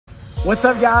What's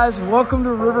up, guys? Welcome to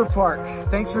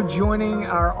Riverpark. Thanks for joining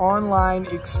our online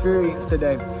experience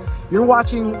today. You're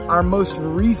watching our most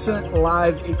recent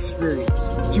live experience.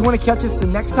 If you want to catch us the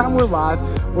next time we're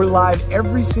live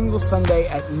every single Sunday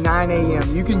at 9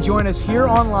 a.m. You can join us here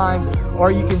online,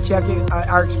 or you can check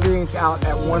our experience out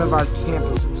at one of our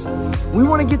campuses. We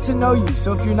want to get to know you,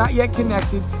 so if you're not yet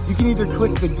connected, you can either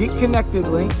click the Get Connected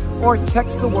link or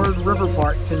text the word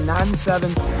Riverpark to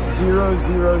 97000.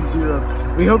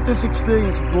 We hope this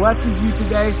experience blesses you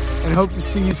today and hope to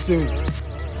see you soon.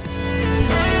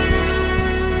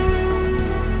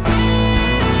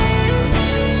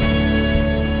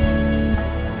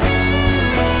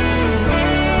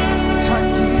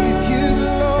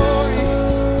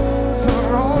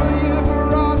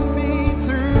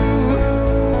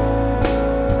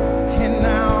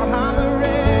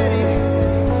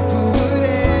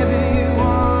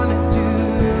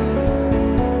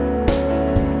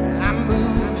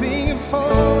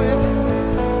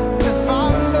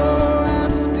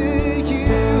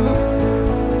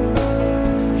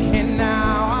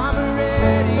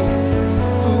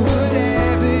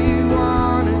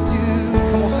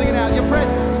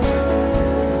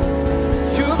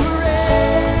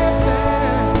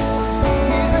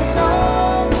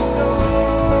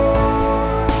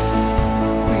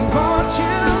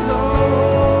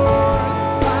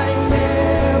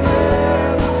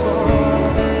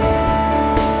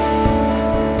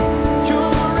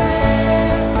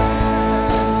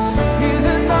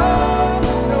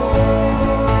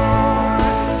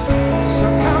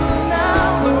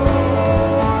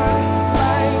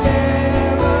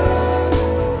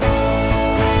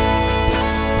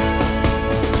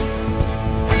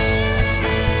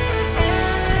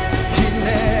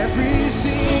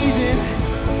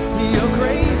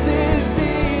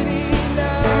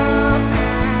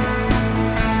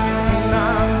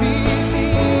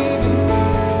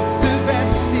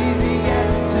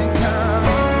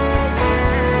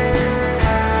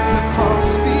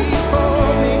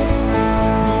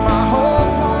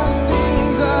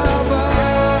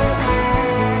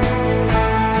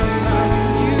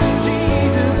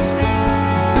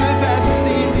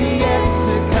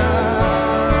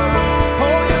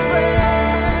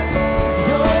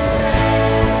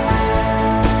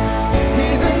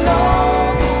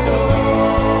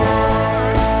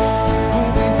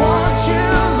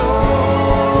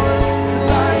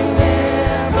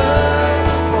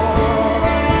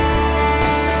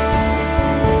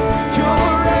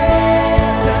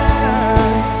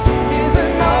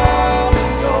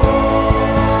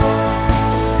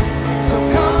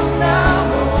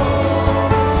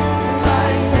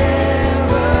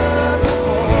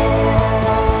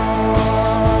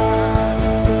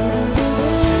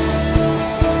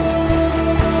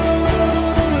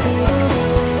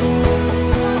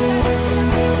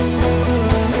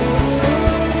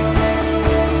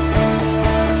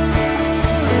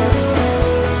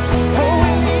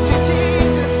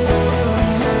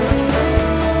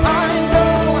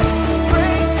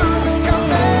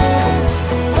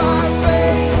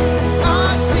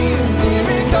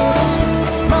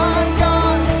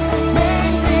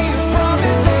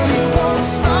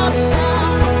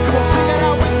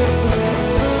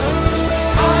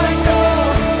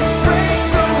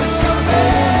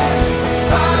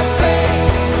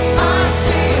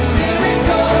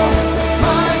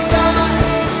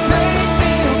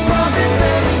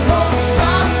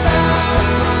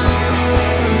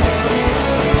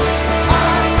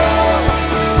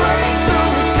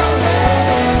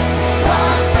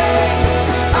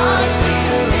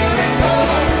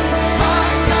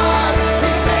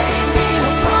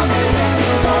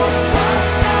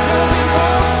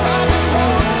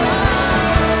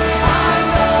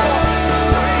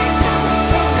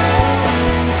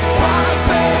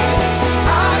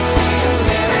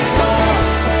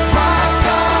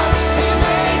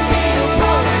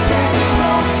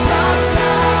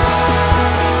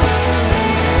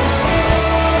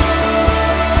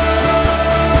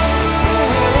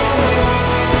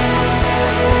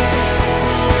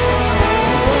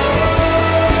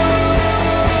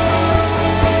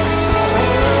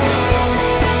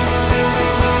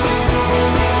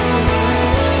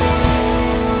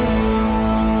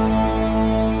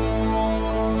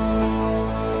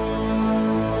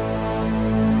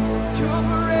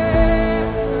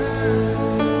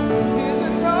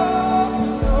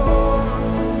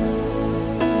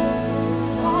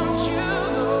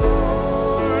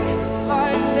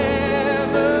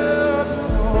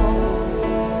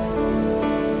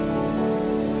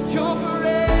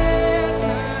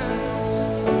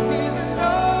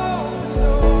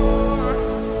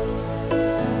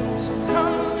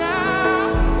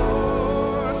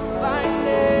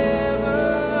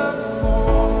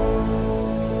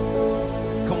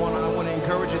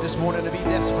 morning to be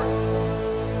desperate.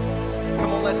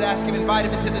 Come on, let's ask him, invite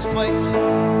him into this place.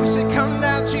 We say, come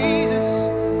now, Jesus.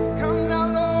 Come now,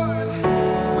 Lord.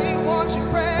 We want your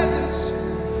presence.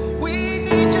 We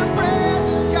need your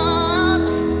presence, God.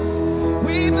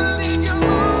 We believe you're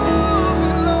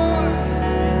moving, Lord.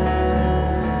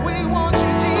 We want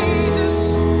you,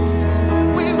 Jesus.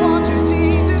 We want you,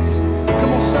 Jesus.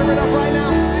 Come on, stir it up right now.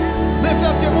 Lift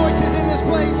up your voices in this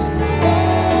place.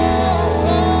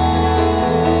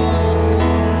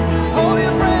 Oh,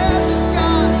 your presence,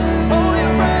 God. Oh,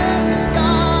 your presence,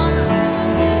 God.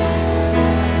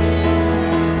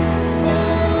 Oh,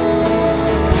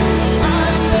 I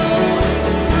know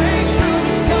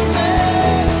breakthroughs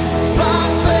coming by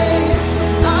faith.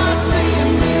 I see a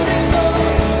miracle.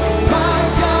 My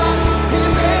God, He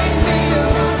made me a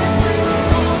no, He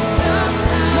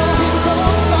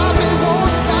won't stop, He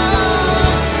won't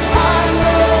stop. I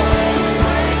know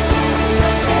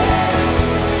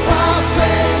by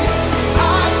faith. I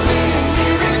see a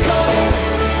miracle.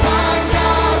 My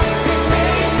God, He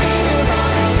made me a no,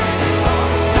 He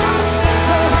won't stop.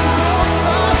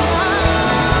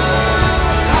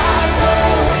 I know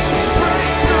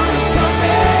breakthroughs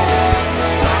coming.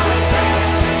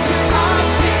 So I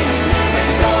see a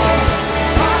miracle.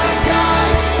 My God,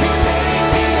 He made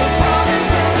me a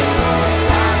promise and He won't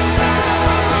stop now.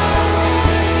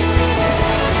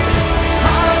 I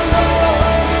know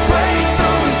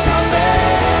breakthroughs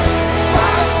coming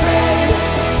by faith.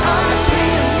 I see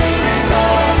a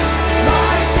miracle.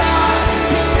 My God,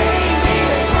 He made me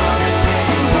a promise and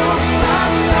He won't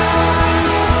stop now.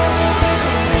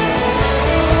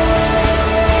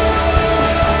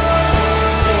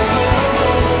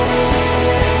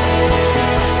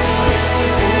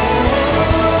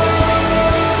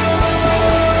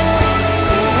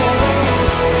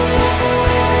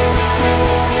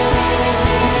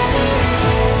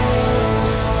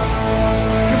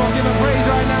 Come on, give him praise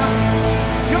right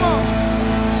now. Come on.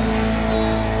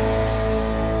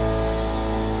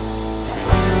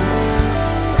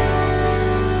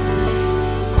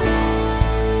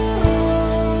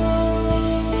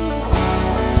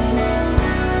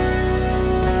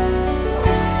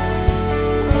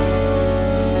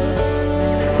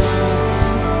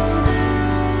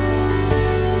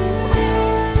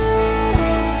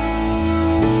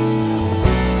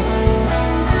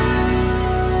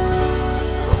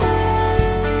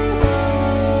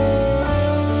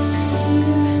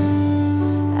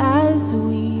 As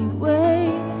we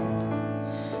wait,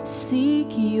 seek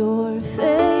your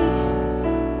face.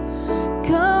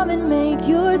 Come and make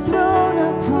your throne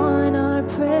upon our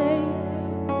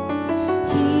praise.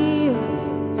 Here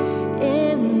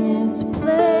in this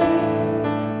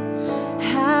place,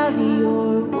 have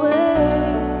your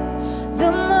way.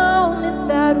 The moment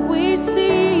that we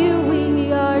see you,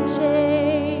 we are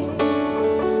changed.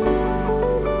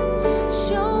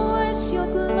 Show us your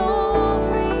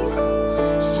glory.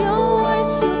 Show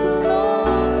us your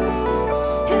glory.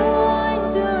 And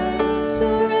wonder and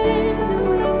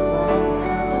surrender we fall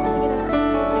down. Now sing it out.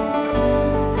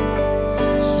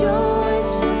 Show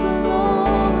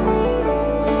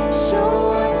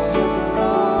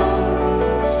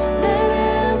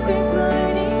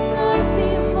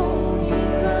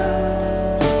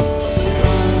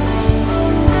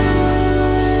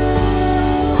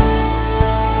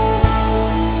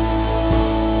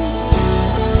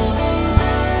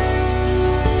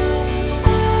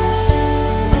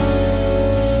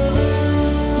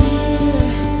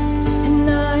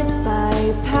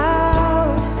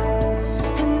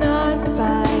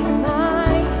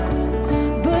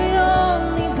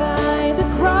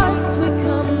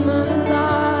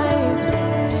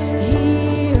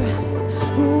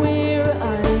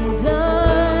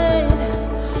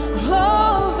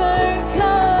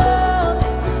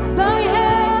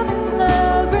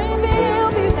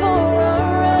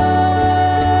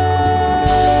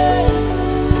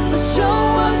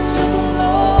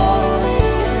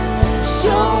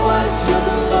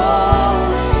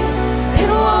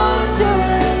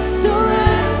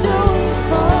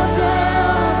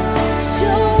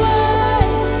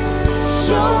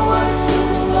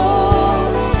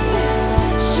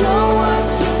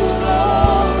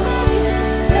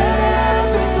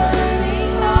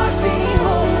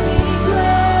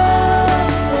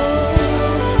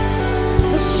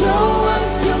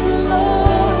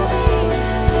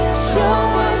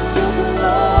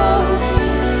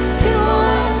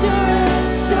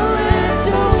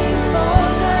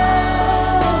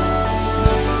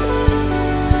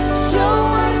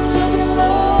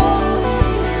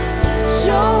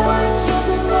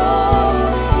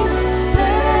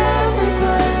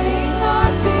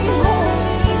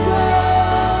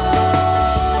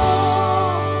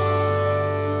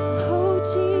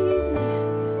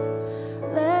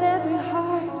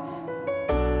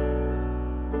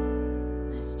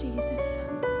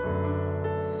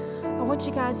want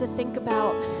you guys to think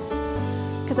about,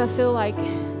 because I feel like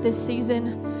this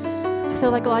season, I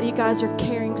feel like a lot of you guys are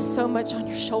carrying so much on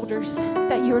your shoulders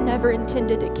that you were never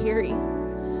intended to carry.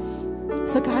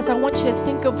 So guys, I want you to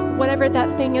think of whatever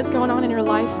that thing is going on in your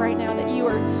life right now that you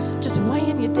are just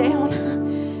weighing you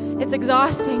down. It's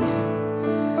exhausting.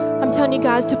 I'm telling you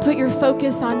guys to put your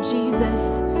focus on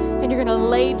Jesus, and you're going to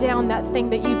lay down that thing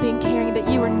that you've been carrying that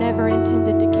you were never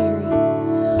intended to carry.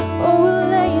 Oh, we'll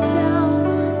lay it down,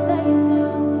 lay it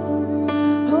down.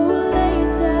 Oh, we'll lay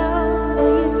it down,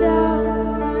 lay it down.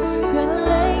 Gonna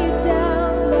lay it down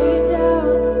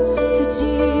to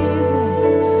Jesus,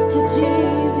 to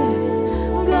Jesus.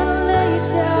 I'm gonna lay it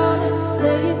down,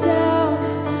 lay it down.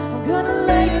 I'm gonna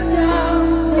lay it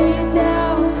down, lay it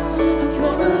down. I'm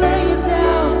gonna lay it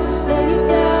down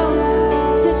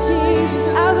to Jesus.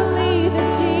 I believe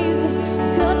in Jesus.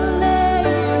 I'm gonna lay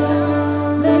it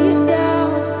down, lay it down.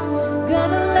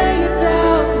 Gonna lay it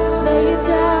down, lay it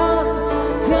down.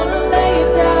 Gonna lay it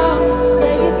down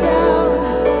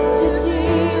to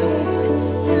Jesus,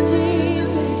 to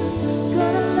Jesus.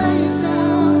 Gonna lay it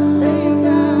down, lay it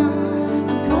down.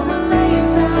 I'm gonna lay it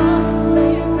down,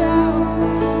 lay it down.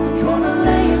 I'm gonna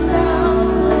lay it down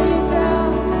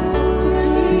to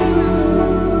Jesus,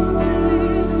 to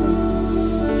Jesus.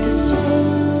 'Cause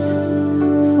chains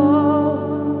fall,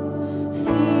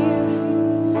 fear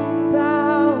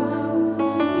bow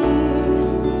here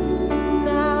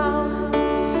now.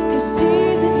 'Cause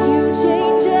Jesus, you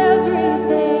change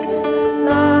everything.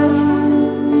 Lives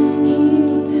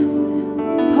healed,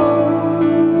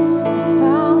 hope is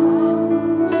found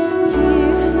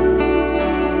here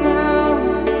and now.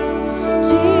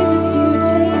 Jesus, you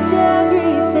change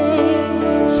everything.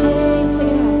 Chains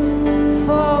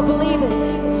fall, believe it.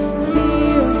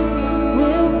 Fear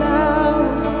will bow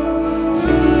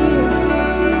here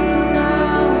and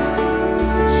now.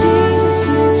 Jesus,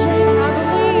 you change.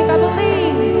 I believe.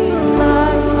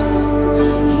 Lives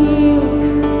healed,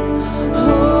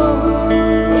 hope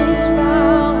is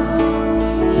found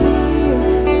here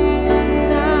and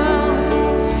now.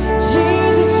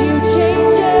 Jesus, you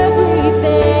change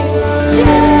everything.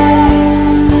 Chains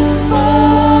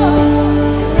fall,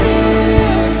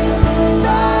 fear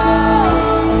bow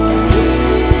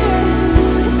here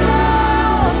and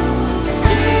now.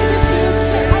 Jesus, you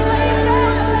change. I lay it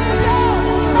down.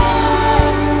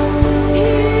 Lives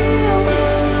healed,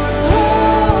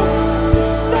 hope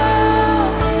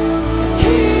found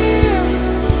here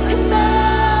and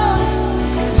now.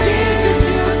 Jesus,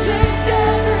 you change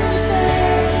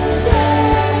everything.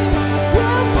 Chains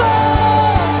will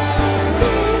fall,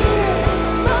 fear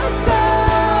must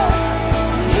bow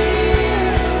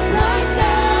here right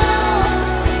now.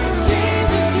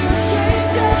 Jesus, you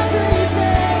change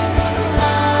everything.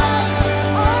 Lives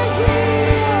are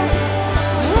healed,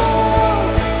 hope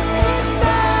is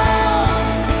found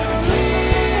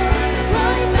here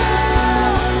right now.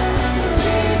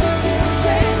 Jesus, you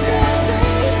change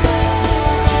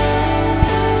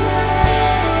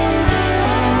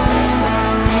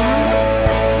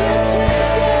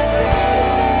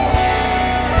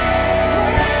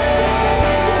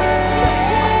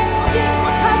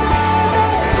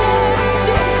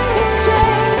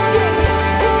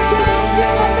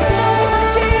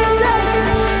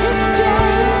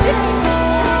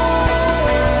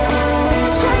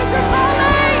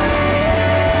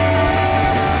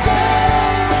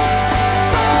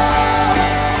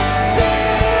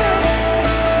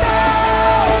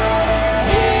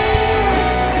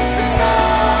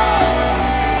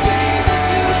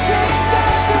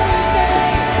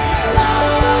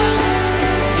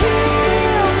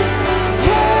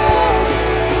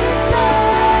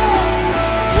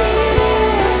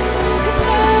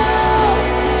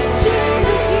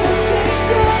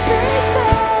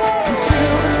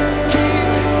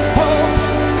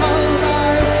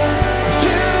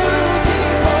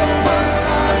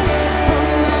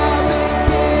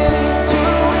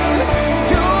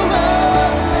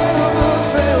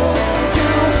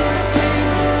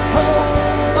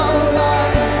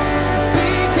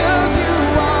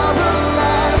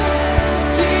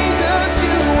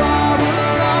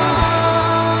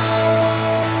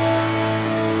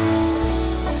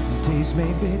Days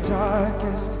may be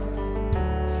darkest,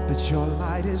 but your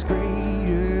light is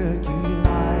greater. You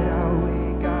light our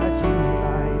way, God, you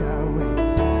light our way.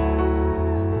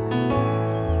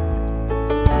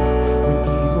 When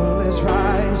evil is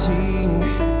rising,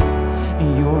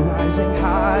 you're rising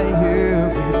higher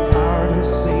with power to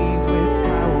save, with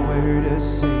power to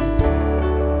save.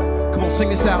 Come on, sing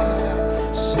this out.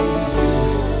 Say you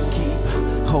keep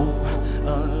hope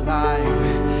alive.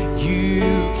 You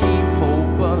keep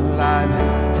hope alive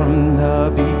from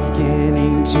the beginning.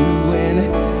 to win.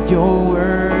 Your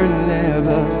word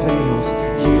never fails.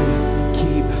 You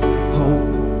keep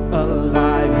hope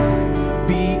alive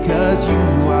because you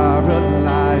are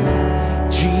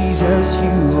alive. Jesus,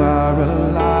 you are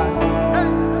alive.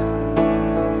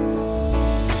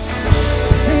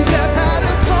 And death had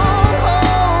a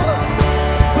stronghold,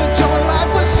 but your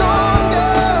life was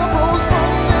stronger. Rose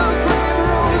from the grave,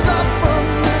 rose up from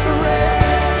the grave.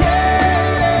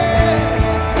 Yes.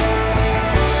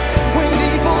 When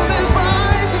evil is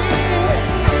rising,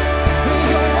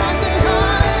 you're rising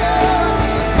higher.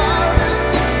 With power to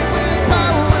save, with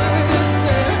power to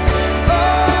save.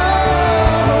 Oh,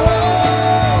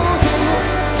 you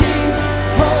keep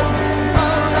hope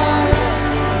alive.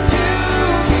 You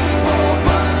keep hope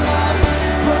alive.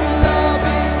 From the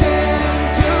beginning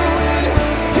to end,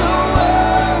 your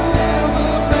word never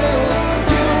fails.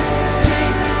 You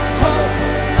keep hope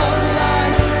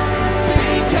alive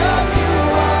because you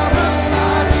are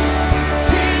alive.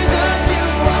 Jesus, you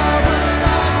are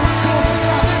alive. Come on, sing it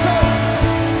out.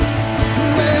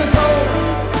 There's hope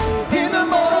in the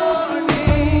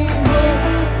morning, hope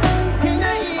in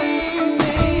the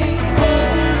evening,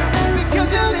 hope because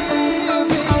you're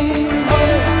living,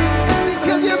 hope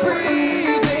because you're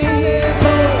breathing. There's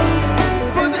hope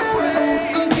for this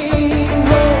breaking,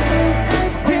 hope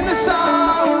in the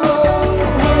sorrow,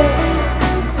 hope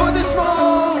for this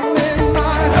moment,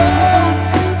 my hope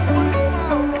for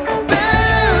tomorrow.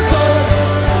 There's hope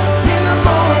in the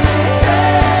morning,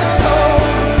 there's hope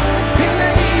in the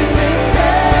evening,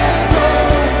 there's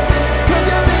hope 'cause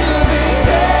you're living,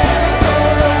 there's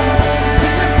hope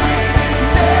in the breathing,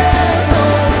 there's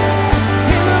hope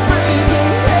in the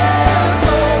breathing, there's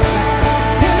hope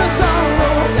in the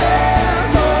sorrow,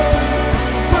 there's hope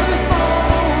for this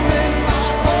moment, my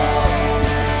hope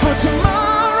for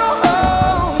tomorrow.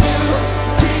 You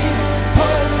keep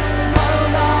hope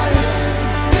alive.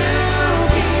 You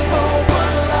keep hope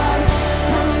alive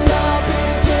from the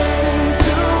beginning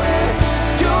to end.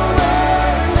 Your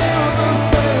word never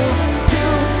fails. You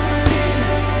keep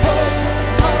hope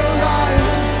alive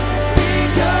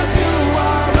because you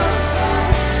are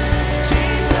alive.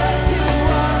 Jesus, you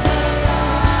are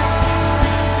alive.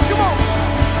 Come on.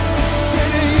 Say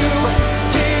that you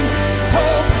keep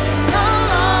hope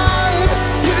alive.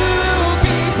 You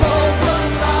keep hope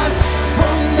alive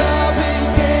from the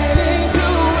beginning to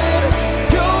end.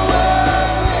 Your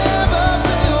word never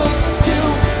fails. You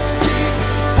keep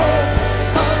hope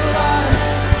alive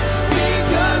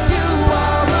because you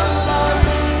are alive.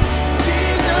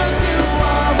 Jesus, you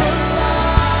are alive.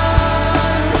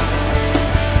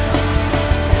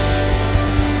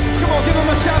 Come on, give him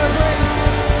a shout of praise.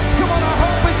 Come on, our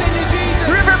hope is in you, Jesus.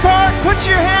 Riverpark, put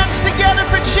your hands together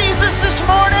for Jesus this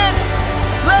morning.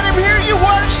 Let him hear you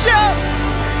worship.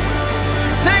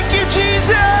 Thank you,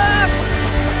 Jesus.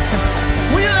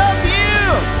 We love you.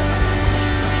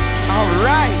 All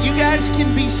right, you guys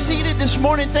can be seated this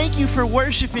morning. Thank you for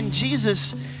worshiping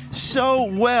Jesus so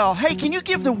well. Hey, can you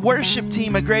give the worship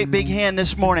team a great big hand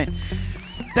this morning?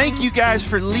 Thank you guys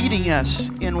for leading us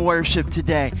in worship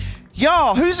today.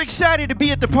 Y'all, who's excited to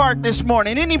be at the park this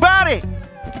morning? Anybody?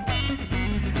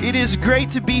 It is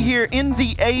great to be here in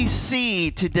the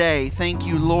AC today. Thank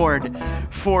you, Lord,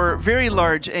 for very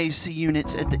large AC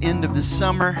units at the end of the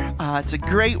summer. It's a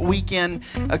great weekend,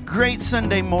 a great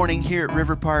Sunday morning here at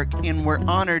Riverpark, and we're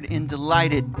honored and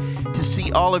delighted to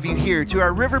see all of you here. To our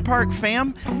Riverpark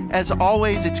fam, as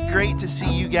always, it's great to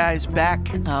see you guys back,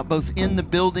 both in the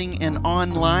building and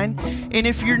online. And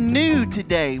if you're new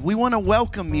today, we want to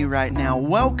welcome you right now.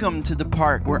 Welcome to the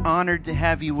park. We're honored to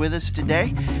have you with us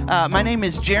today. My name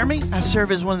is Jeremy. I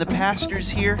serve as one of the pastors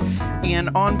here, and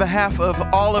on behalf of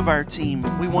all of our team,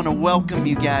 we want to welcome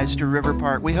you guys to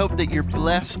Riverpark. We hope that you're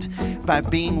blessed by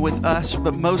being with us,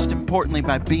 but most importantly,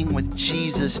 by being with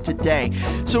Jesus today.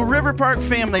 So Riverpark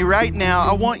family, right now,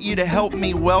 I want you to help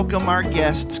me welcome our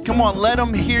guests. Come on, let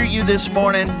them hear you this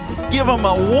morning. Give them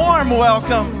a warm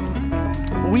welcome.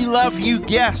 We love you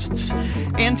guests.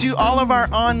 And to all of our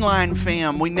online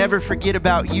fam, we never forget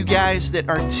about you guys that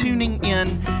are tuning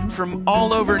in from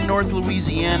all over North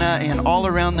Louisiana and all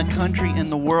around the country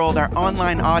and the world, our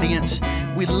online audience.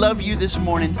 We love you this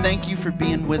morning. Thank you for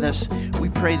being with us. We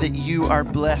pray that you are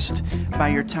blessed by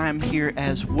your time here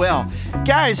as well.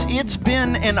 Guys, it's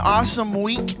been an awesome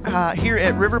week here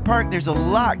at Riverpark. There's a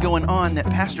lot going on that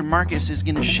Pastor Marcus is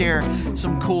going to share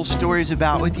some cool stories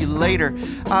about with you later.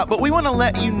 But we want to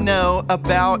let you know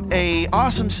about a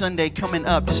awesome Sunday coming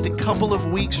up just a couple of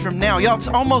weeks from now. Y'all, it's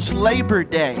almost Labor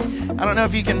Day. I don't know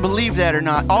if you can believe that or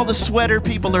not. All the sweater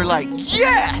people are like,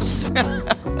 yes!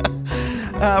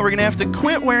 We're going to have to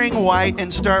quit wearing white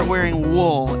and start wearing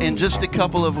wool in just a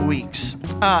couple of weeks.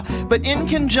 But in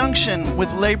conjunction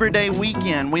with Labor Day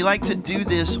weekend, we like to do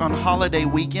this on holiday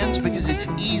weekends because it's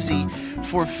easy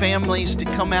for families to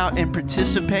come out and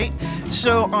participate.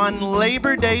 So on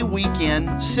Labor Day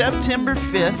weekend, September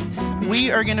 5th,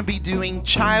 we are going to be doing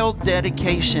child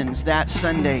dedications that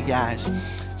Sunday, guys.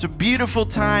 It's a beautiful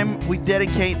time. We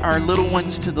dedicate our little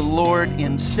ones to the Lord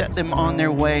and set them on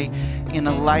their way in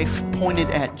a life pointed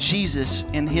at Jesus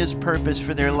and His purpose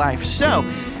for their life. So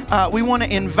we want to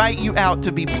invite you out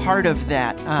to be part of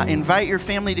that. Invite your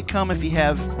family to come if you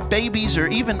have babies or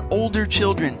even older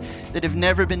children that have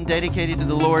never been dedicated to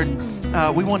the Lord.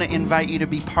 We want to invite you to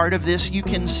be part of this. You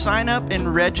can sign up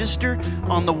and register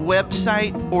on the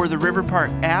website or the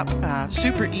Riverpark app.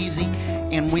 Super easy.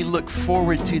 And we look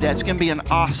forward to that. It's going to be an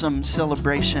awesome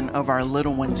celebration of our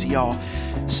little ones, y'all.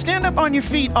 Stand up on your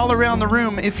feet all around the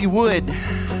room if you would.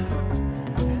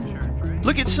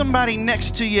 Look at somebody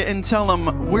next to you and tell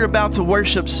them, we're about to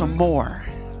worship some more.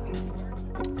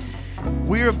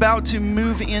 We're about to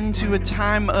move into a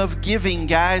time of giving,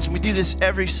 guys. We do this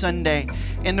every Sunday.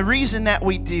 And the reason that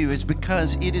we do is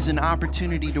because it is an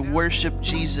opportunity to worship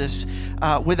Jesus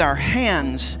with our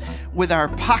hands, with our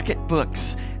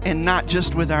pocketbooks, and not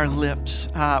just with our lips.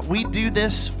 We do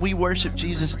this, we worship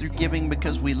Jesus through giving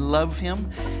because we love Him,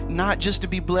 not just to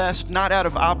be blessed, not out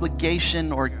of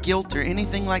obligation or guilt or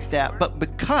anything like that, but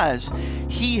because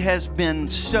He has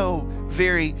been so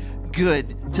very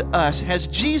good to us. Has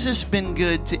Jesus been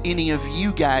good to any of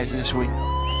you guys this week?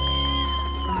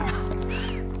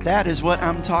 That is what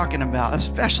I'm talking about,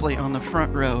 especially on the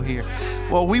front row here.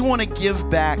 Well, we want to give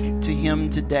back to Him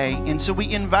today, and so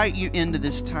we invite you into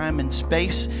this time and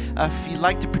space. If you'd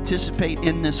like to participate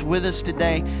in this with us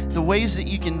today, the ways that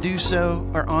you can do so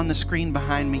are on the screen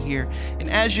behind me here. And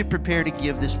as you prepare to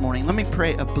give this morning, let me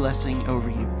pray a blessing over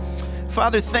you.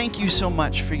 Father, thank you so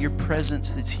much for your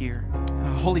presence that's here.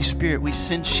 Holy Spirit, we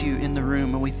sense you in the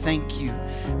room, and we thank you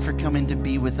for coming to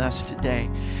be with us today.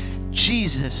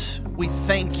 Jesus, we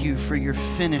thank you for your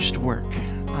finished work,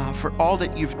 for all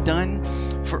that you've done,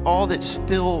 for all that's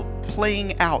still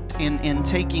playing out and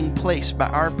taking place by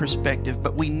our perspective.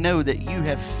 But we know that you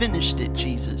have finished it,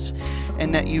 Jesus,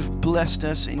 and that you've blessed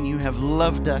us and you have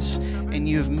loved us and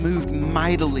you have moved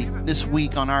mightily this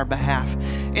week on our behalf.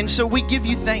 And so we give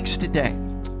you thanks today.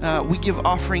 We give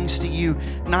offerings to you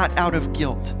not out of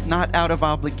guilt, not out of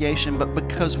obligation, but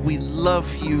because we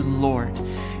love you, Lord.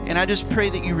 And I just pray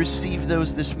that you receive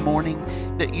those this morning,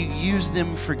 that you use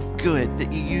them for good,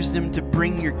 that you use them to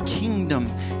bring your kingdom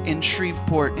in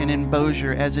Shreveport and in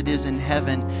Bossier as it is in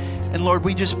heaven. And Lord,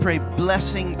 we just pray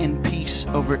blessing and peace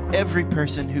over every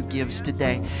person who gives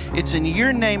today. It's in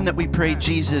your name that we pray,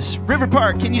 Jesus.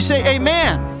 Riverpark, can you say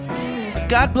amen?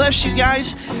 God bless you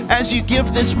guys as you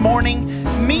give this morning.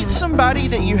 Meet somebody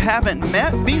that you haven't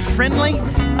met. Be friendly.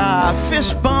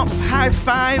 Fist bump, high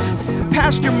five.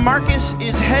 Pastor Marcus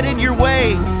is headed your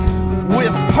way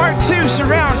with part 2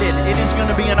 surrounded. It is going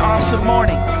to be an awesome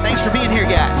morning. Thanks for being here,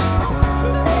 guys.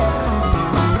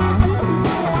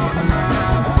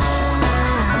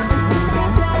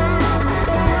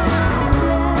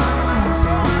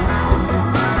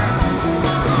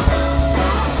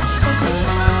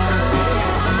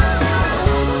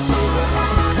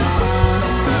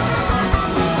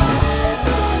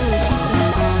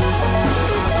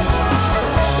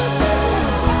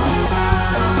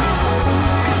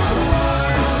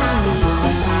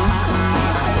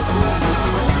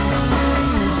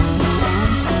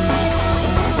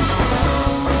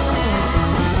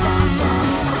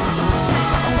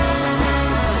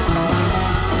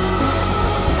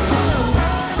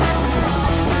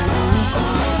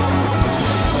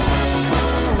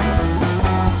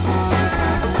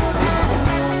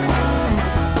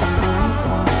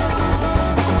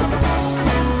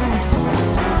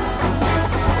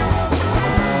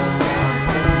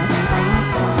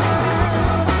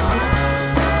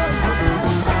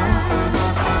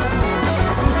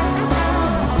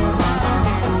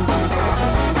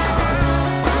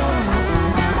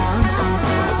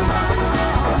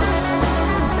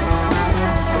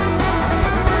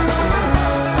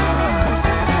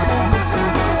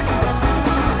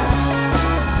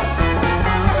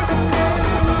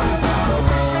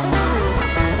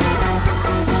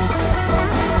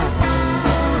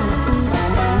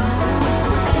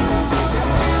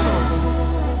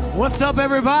 What's up,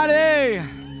 everybody?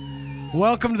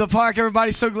 Welcome to the park,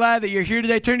 everybody. So glad that you're here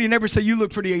today. Turn to your neighbor and say, you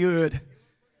look pretty good.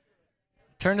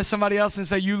 Turn to somebody else and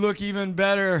say, you look even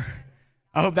better.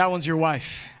 I hope that one's your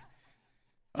wife.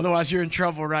 Otherwise, you're in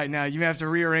trouble right now. You may have to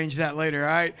rearrange that later, all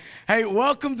right? Hey,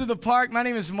 welcome to the park. My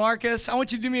name is Marcus. I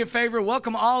want you to do me a favor.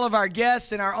 Welcome all of our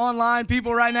guests and our online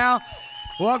people right now.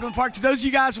 Welcome, Park. To those of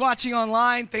you guys watching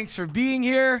online, thanks for being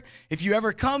here. If you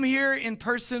ever come here in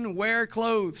person, wear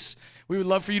clothes. We would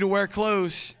love for you to wear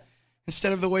clothes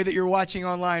instead of the way that you're watching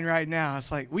online right now.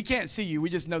 It's like, we can't see you. We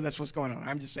just know that's what's going on.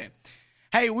 I'm just saying.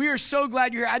 Hey, we are so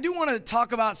glad you're here. I do want to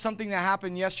talk about something that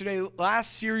happened yesterday.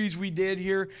 Last series we did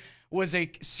here was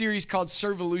a series called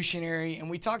Servolutionary, and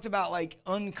we talked about like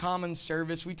uncommon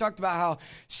service. We talked about how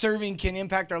serving can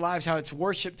impact our lives, how it's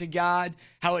worship to God,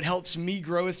 how it helps me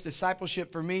grow, it's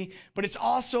discipleship for me, but it's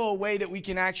also a way that we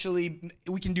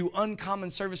can do uncommon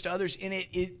service to others, and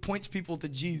it points people to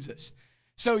Jesus.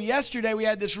 So yesterday we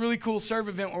had this really cool serve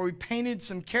event where we painted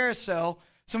some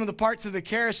of the parts of the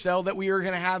carousel that we were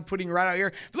going to have putting right out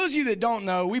here. For those of you that don't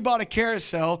know, we bought a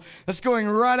carousel that's going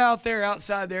right out there,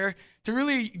 outside there, to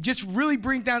really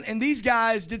bring down, and these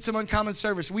guys did some uncommon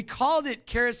service. We called it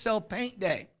Carousel Paint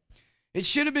Day. It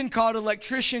should have been called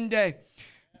Electrician Day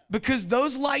because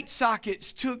those light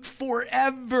sockets took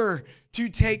forever to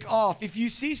take off. If you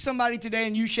see somebody today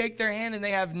and you shake their hand and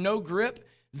they have no grip,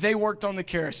 they worked on the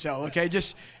carousel, okay?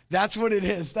 That's what it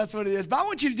is. That's what it is. But I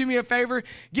want you to do me a favor.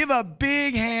 Give a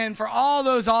big hand for all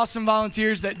those awesome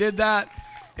volunteers that did that.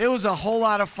 It was a whole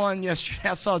lot of fun yesterday.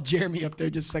 I saw Jeremy up there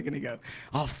just a second ago.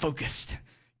 All focused.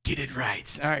 Get it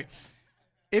right. All right.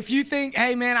 If you think,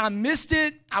 hey, man, I missed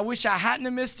it. I wish I hadn't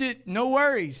have missed it. No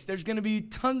worries. There's going to be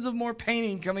tons of more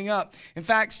painting coming up. In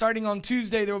fact, starting on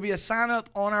Tuesday, there will be a sign up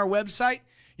on our website.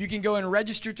 You can go and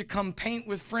register to come paint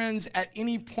with friends at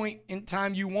any point in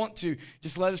time you want to.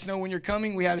 Just let us know when you're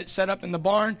coming. We have it set up in the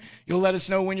barn. You'll let us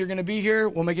know when you're going to be here.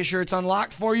 We'll make sure it's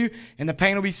unlocked for you, and the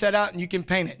paint will be set out, and you can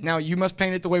paint it. Now, you must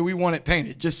paint it the way we want it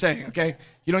painted. Just saying, okay?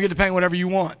 You don't get to paint whatever you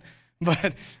want.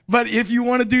 But if you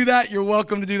want to do that, you're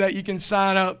welcome to do that. You can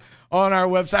sign up on our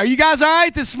website. Are you guys all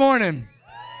right this morning?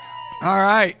 All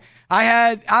right.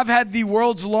 I've had the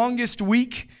world's longest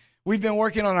week. We've been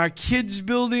working on our kids'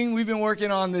 building. We've been working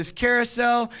on this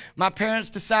carousel. My parents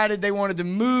decided they wanted to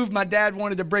move. My dad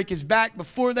wanted to break his back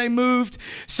before they moved.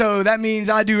 So that means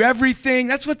I do everything.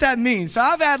 That's what that means. So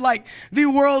I've had like the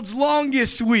world's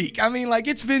longest week. I mean, like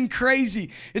it's been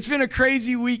crazy. It's been a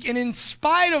crazy week. And in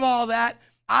spite of all that,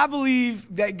 I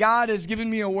believe that God has given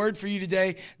me a word for you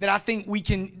today that I think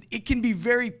it can be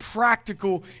very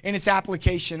practical in its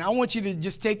application. I want you to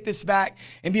just take this back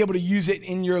and be able to use it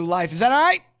in your life. Is that all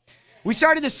right? We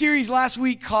started a series last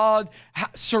week called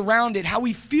Surrounded, how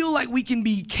we feel like we can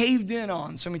be caved in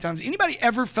on so many times. Anybody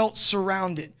ever felt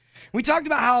surrounded? We talked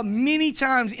about how many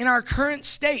times in our current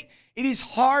state, it is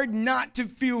hard not to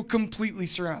feel completely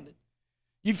surrounded.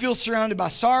 You feel surrounded by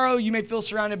sorrow. You may feel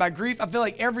surrounded by grief. I feel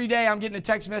like every day I'm getting a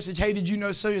text message, hey, did you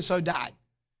know so-and-so died?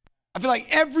 I feel like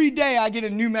every day I get a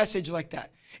new message like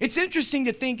that. It's interesting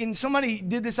to think, and somebody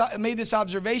made this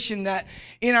observation, that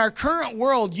in our current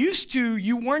world,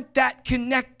 you weren't that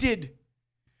connected.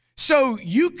 So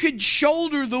you could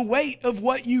shoulder the weight of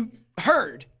what you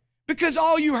heard because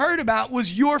all you heard about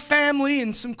was your family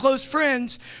and some close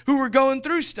friends who were going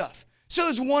through stuff. So it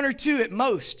was one or two at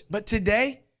most. But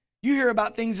today, you hear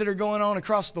about things that are going on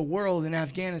across the world in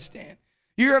Afghanistan.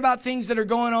 You hear about things that are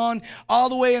going on all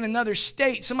the way in another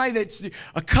state, somebody that's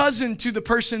a cousin to the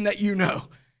person that you know.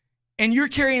 And you're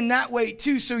carrying that weight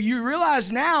too. So you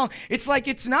realize now, it's like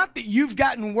it's not that you've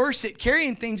gotten worse at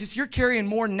carrying things. It's you're carrying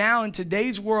more now in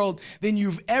today's world than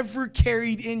you've ever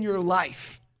carried in your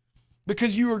life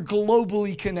because you are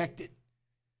globally connected.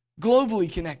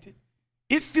 Globally connected.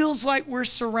 It feels like we're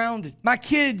surrounded. My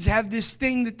kids have this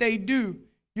thing that they do.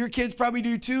 Your kids probably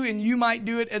do too, and you might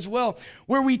do it as well,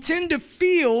 where we intend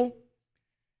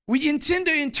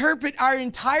to interpret our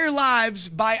entire lives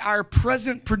by our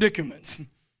present predicaments.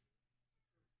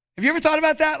 Have you ever thought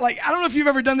about that? Like, I don't know if you've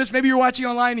ever done this. Maybe you're watching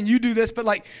online and you do this, but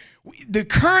like the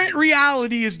current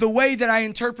reality is the way that I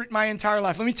interpret my entire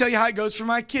life. Let me tell you how it goes for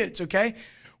my kids, okay?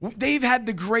 They've had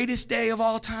the greatest day of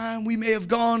all time. We may have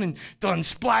gone and done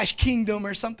Splash Kingdom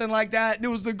or something like that. It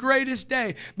was the greatest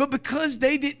day. But because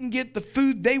they didn't get the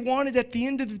food they wanted at the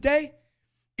end of the day,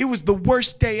 it was the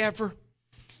worst day ever.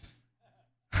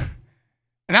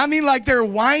 And I mean, like, they're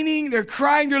whining, they're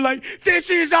crying, they're like, this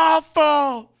is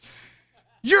awful.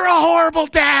 You're a horrible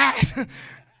dad.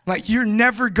 Like, you're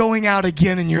never going out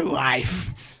again in your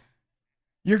life.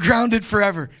 You're grounded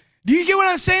forever. Do you get what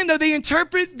I'm saying, though? They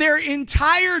interpret their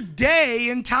entire day,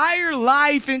 entire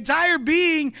life, entire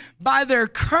being by their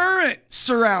current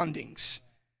surroundings.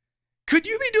 Could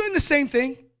you be doing the same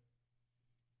thing?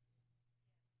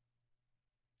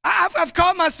 I've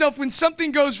caught myself when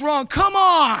something goes wrong. Come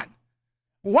on.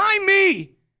 Why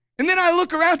me? And then I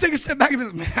look around, take a step back, and be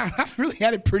like, man, I've really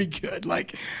had it pretty good.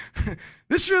 Like,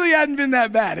 this really hadn't been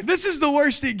that bad. If this is the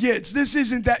worst it gets, this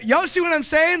isn't that. Y'all see what I'm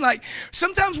saying? Like,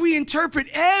 sometimes we interpret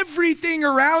everything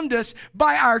around us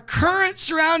by our current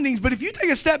surroundings. But if you take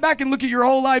a step back and look at your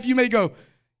whole life, you may go,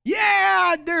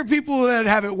 yeah, there are people that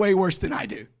have it way worse than I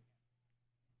do.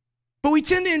 But we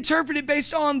tend to interpret it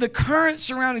based on the current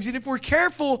surroundings. And if we're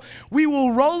careful, we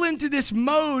will roll into this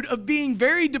mode of being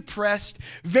very depressed,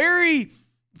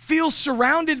 feel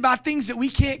surrounded by things that we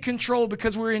can't control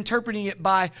because we're interpreting it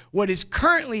by what is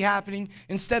currently happening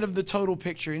instead of the total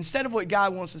picture, instead of what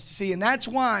God wants us to see. And that's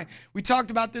why we talked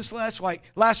about this last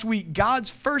week. God's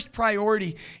first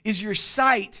priority is your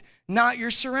sight, not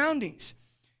your surroundings.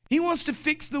 He wants to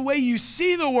fix the way you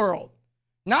see the world,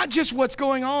 not just what's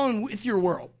going on with your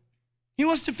world. He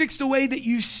wants to fix the way that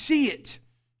you see it.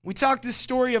 We talked this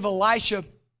story of Elisha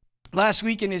last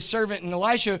week and his servant, and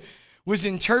Elisha was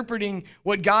interpreting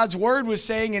what God's word was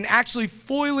saying and actually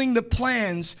foiling the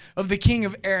plans of the king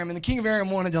of Aram. And the king of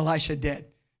Aram wanted Elisha dead.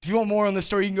 If you want more on this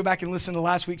story, you can go back and listen to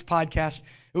last week's podcast.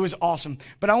 It was awesome.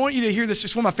 But I want you to hear this.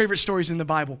 It's one of my favorite stories in the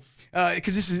Bible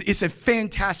because it's a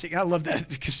fantastic, and I love that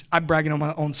because I'm bragging on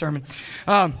my own sermon.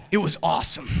 It was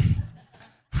awesome.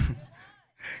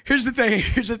 Here's the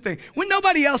thing. When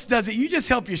nobody else does it, you just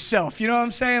help yourself. You know what I'm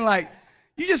saying? Like,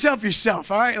 you just help yourself,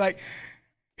 all right? Like,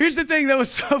 here's the thing that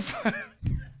was so funny.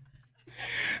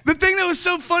 The thing that was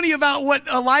so funny about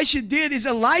what Elisha did is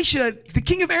Elisha, the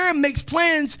king of Aram, makes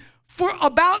plans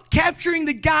about capturing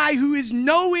the guy who is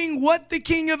knowing what the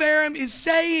king of Aram is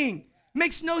saying.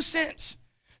 Makes no sense.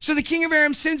 So the king of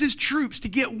Aram sends his troops to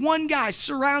get one guy,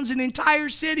 surrounds an entire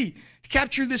city to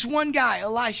capture this one guy,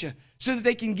 Elisha, so that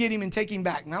they can get him and take him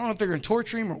back. And I don't know if they're going to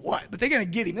torture him or what, but they're going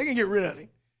to get him. They're going to get rid of him.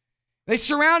 They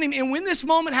surround him, and when this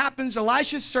moment happens,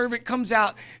 Elisha's servant comes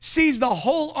out, sees the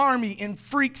whole army, and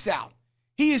freaks out.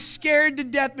 He is scared to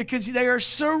death because they are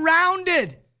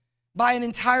surrounded by an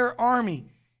entire army.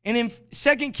 And in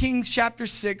 2 Kings chapter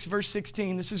 6, verse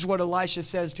 16, this is what Elisha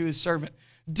says to his servant.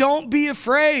 Don't be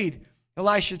afraid,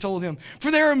 Elisha told him,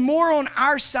 for there are more on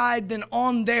our side than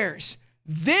on theirs.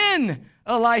 Then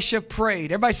Elisha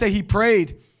prayed. Everybody say he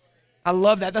prayed. I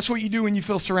love that. That's what you do when you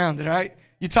feel surrounded, all right?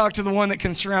 You talk to the one that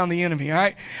can surround the enemy, all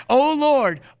right? Oh,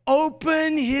 Lord,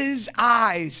 open his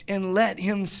eyes and let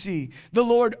him see. The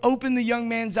Lord opened the young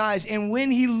man's eyes, and when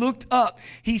he looked up,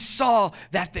 he saw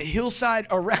that the hillside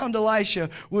around Elisha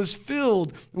was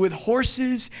filled with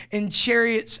horses and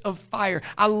chariots of fire.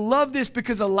 I love this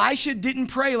because Elisha didn't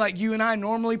pray like you and I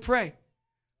normally pray.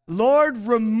 Lord,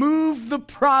 remove the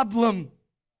problem.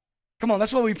 Come on,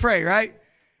 that's what we pray, right?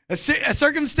 A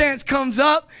circumstance comes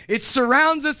up, it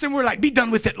surrounds us, and we're like, be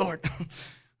done with it, Lord.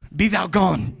 Be thou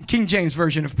gone. King James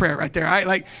version of prayer right there, right?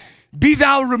 Like, be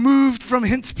thou removed from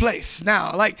hence place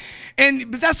now. But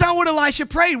that's not what Elisha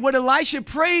prayed. What Elisha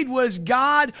prayed was,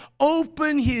 God,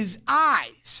 open his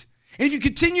eyes. And if you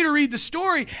continue to read the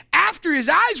story, after his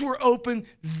eyes were open,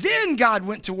 then God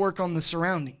went to work on the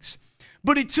surroundings.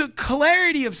 But it took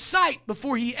clarity of sight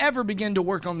before he ever began to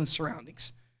work on the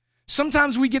surroundings.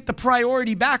 Sometimes we get the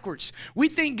priority backwards. We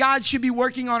think God should be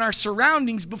working on our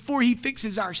surroundings before he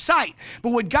fixes our sight.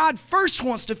 But what God first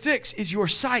wants to fix is your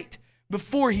sight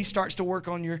before he starts to work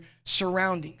on your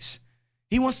surroundings.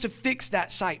 He wants to fix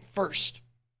that sight first.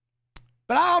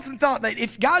 But I often thought that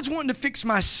if God's wanting to fix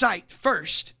my sight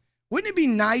first, wouldn't it be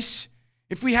nice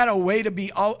if we had a way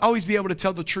to always be able to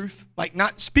tell the truth? Like,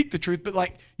 not speak the truth, but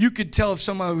like you could tell if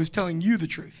someone was telling you the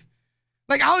truth.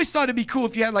 Like, I always thought it'd be cool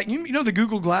if you had, like, you know the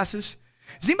Google glasses?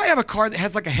 Does anybody have a car that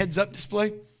has like a heads-up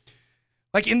display?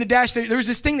 Like in the dash, there was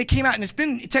this thing that came out,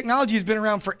 and technology has been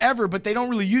around forever, but they don't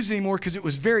really use it anymore because it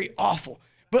was very awful.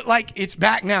 But like, it's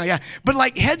back now, yeah. But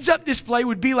like, heads-up display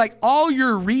would be like all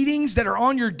your readings that are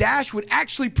on your dash would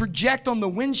actually project on the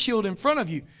windshield in front of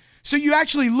you. So you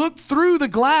actually look through the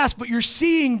glass, but you're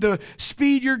seeing the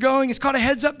speed you're going. It's called a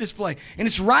heads-up display, and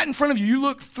it's right in front of you. You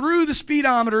look through the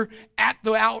speedometer at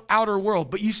the outer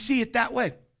world, but you see it that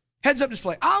way. Heads-up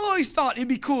display. I always thought it'd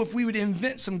be cool if we would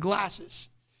invent some glasses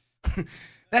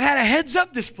that had a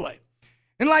heads-up display.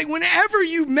 And like whenever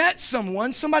you met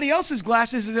somebody else's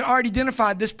glasses had already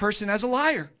identified this person as a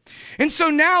liar. And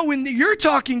so now when you're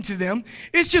talking to them,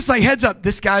 it's just like, heads up,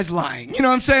 this guy's lying. You know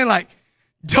what I'm saying? Like,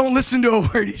 don't listen to a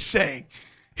word he's saying.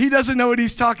 He doesn't know what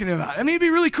he's talking about. I mean, it'd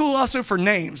be really cool also for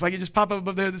names. Like, it just pop up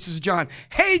above there, this is John.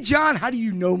 Hey, John, how do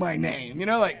you know my name? You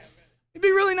know, like, it'd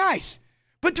be really nice.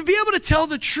 But to be able to tell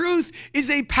the truth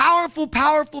is a powerful,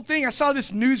 powerful thing. I saw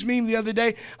this news meme the other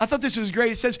day. I thought this was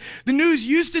great. It says, the news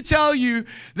used to tell you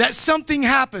that something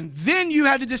happened. Then you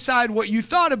had to decide what you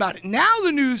thought about it. Now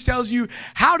the news tells you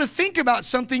how to think about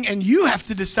something, and you have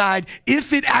to decide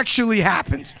if it actually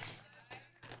happens.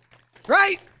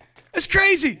 Right? That's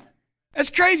crazy. That's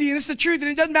crazy, and it's the truth,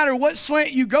 and it doesn't matter what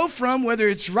slant you go from, whether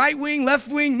it's right wing, left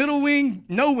wing, middle wing,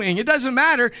 no wing. It doesn't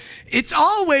matter. It's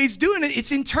always doing it.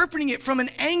 It's interpreting it from an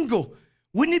angle.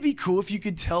 Wouldn't it be cool if you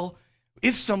could tell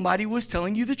if somebody was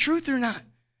telling you the truth or not?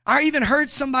 I even heard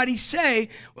somebody say,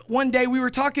 one day we were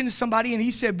talking to somebody, and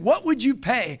he said, what would you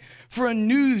pay for a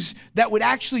news that would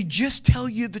actually just tell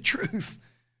you the truth?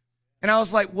 And I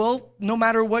was like, well, no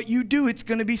matter what you do, it's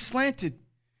going to be slanted.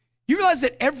 You realize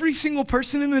that every single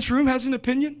person in this room has an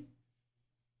opinion?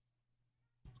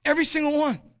 Every single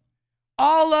one.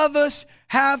 All of us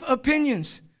have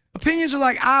opinions. Opinions are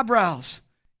like eyebrows.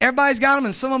 Everybody's got them,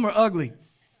 and some of them are ugly.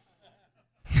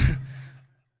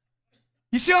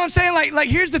 You see what I'm saying? Like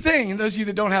here's the thing. And those of you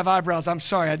that don't have eyebrows, I'm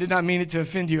sorry. I did not mean it to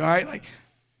offend you, all right?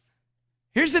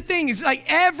 Here's the thing. It's like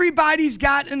everybody's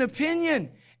got an opinion.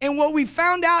 And what we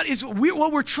found out is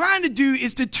what we're trying to do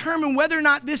is determine whether or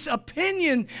not this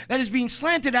opinion that is being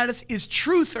slanted at us is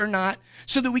truth or not,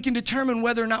 so that we can determine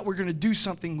whether or not we're going to do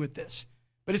something with this.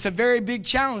 But it's a very big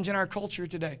challenge in our culture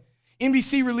today.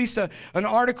 NBC released an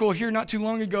article here not too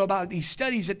long ago about these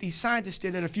studies that these scientists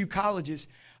did at a few colleges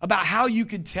about how you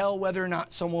could tell whether or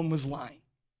not someone was lying.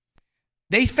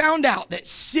 They found out that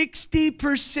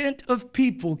 60% of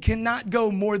people cannot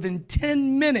go more than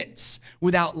 10 minutes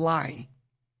without lying.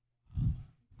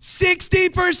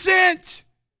 60%.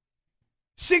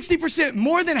 60%.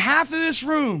 More than half of this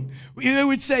room, they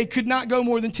would say, could not go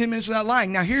more than 10 minutes without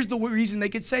lying. Now, here's the reason they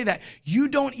could say that. You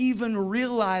don't even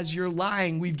realize you're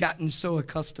lying. We've gotten so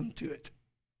accustomed to it.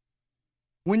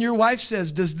 When your wife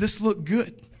says, does this look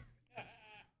good?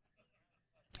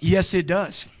 Yes, it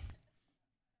does.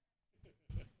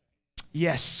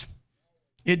 Yes,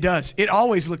 it does. It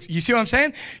always looks, you see what I'm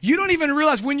saying? You don't even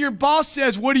realize when your boss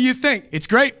says, what do you think? It's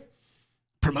great.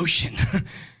 Promotion.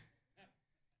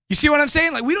 You see what I'm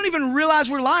saying? Like, we don't even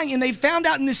realize we're lying. And they found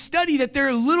out in this study that there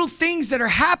are little things that are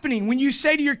happening when you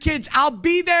say to your kids, I'll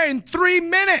be there in 3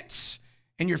 minutes,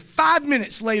 and you're 5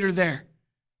 minutes later there.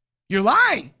 You're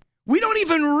lying. We don't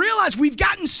even realize. We've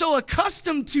gotten so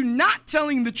accustomed to not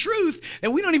telling the truth that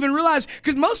we don't even realize,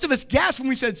 because most of us gasped when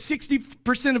we said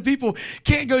 60% of people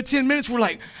can't go 10 minutes. We're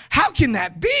like, how can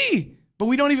that be? But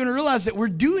we don't even realize that we're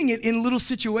doing it in little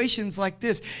situations like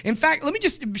this. In fact, let me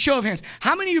just show of hands.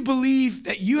 How many of you believe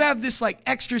that you have this like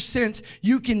extra sense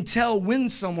you can tell when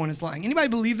someone is lying? Anybody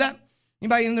believe that?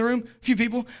 Anybody in the room? A few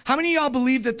people. How many of y'all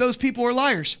believe that those people are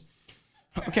liars?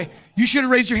 Okay, you should have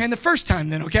raised your hand the first time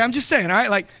then, okay? I'm just saying, all right?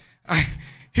 Like, all right.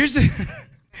 Here's the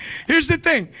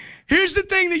thing. Here's the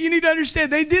thing that you need to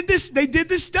understand. They did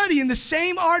this study in the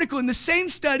same article. In the same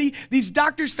study, these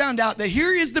doctors found out that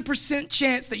here is the percent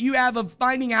chance that you have of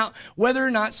finding out whether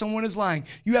or not someone is lying.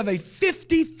 You have a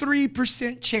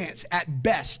 53% chance at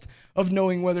best of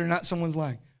knowing whether or not someone's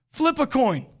lying. Flip a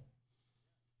coin.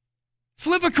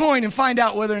 Flip a coin and find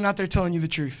out whether or not they're telling you the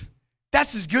truth.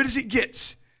 That's as good as it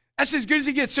gets. That's as good as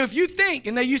it gets. So if you think,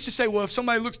 and they used to say, well, if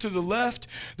somebody looks to the left,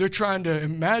 they're trying to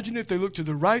imagine it. If they look to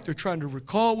the right, they're trying to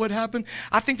recall what happened.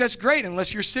 I think that's great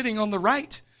unless you're sitting on the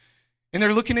right and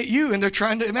they're looking at you and they're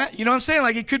trying to imagine. You know what I'm saying?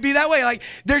 Like, it could be that way. Like,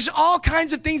 there's all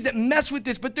kinds of things that mess with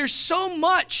this, but there's so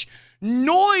much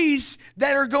noise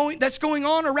that's going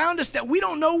on around us that we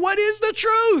don't know what is the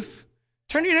truth.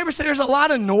 Turn to your neighbor and say, there's a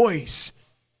lot of noise.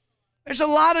 There's a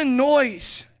lot of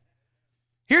noise.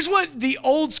 Here's what the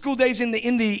old school days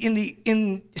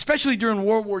especially during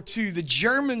World War II, the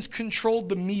Germans controlled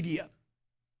the media.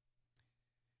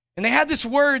 And they had this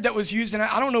word that was used, and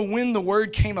I don't know when the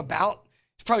word came about.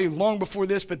 It's probably long before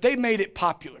this, but they made it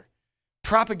popular.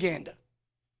 Propaganda.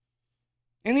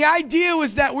 And the idea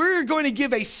was that we're going to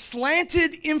give a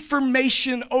slanted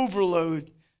information overload.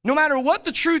 No matter what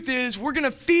the truth is, we're going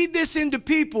to feed this into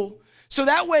people so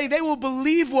that way they will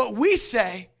believe what we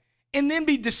say and then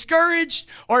be discouraged,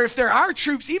 or if they're our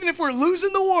troops, even if we're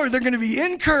losing the war, they're going to be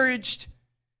encouraged.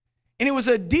 And it was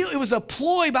a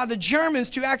ploy by the Germans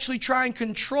to actually try and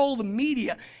control the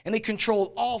media, and they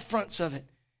controlled all fronts of it.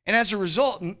 And as a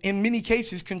result, in many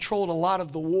cases, controlled a lot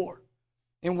of the war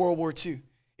in World War II.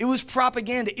 It was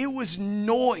propaganda. It was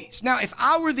noise. Now, if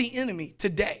I were the enemy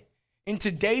today, in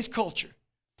today's culture,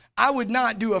 I would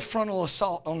not do a frontal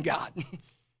assault on God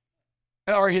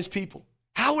or his people.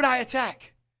 How would I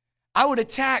attack? I would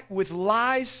attack with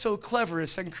lies so clever,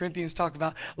 as 2 Corinthians talk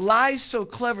about, lies so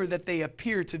clever that they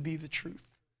appear to be the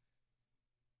truth.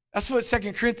 That's what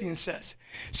 2 Corinthians says.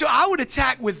 So I would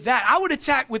attack with that. I would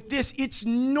attack with this. It's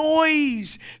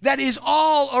noise that is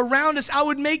all around us. I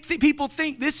would make people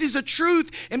think this is a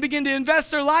truth and begin to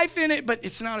invest their life in it, but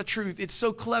it's not a truth. It's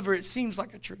so clever, it seems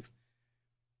like a truth.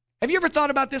 Have you ever thought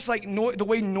about this, like the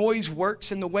way noise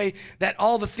works and the way that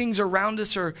all the things around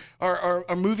us are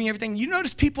moving everything? You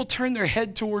notice people turn their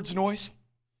head towards noise?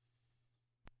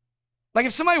 Like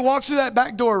if somebody walks through that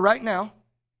back door right now,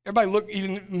 everybody look,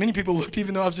 many people looked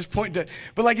even though I was just pointing to it.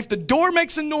 But like if the door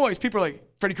makes a noise, people are like,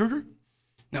 Freddy Krueger?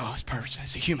 No, it's a person,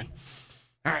 it's a human.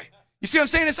 All right. You see what I'm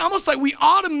saying? It's almost like we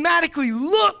automatically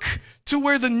look to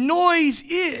where the noise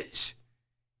is.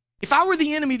 If I were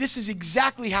the enemy, this is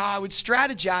exactly how I would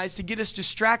strategize to get us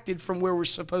distracted from where we're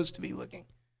supposed to be looking.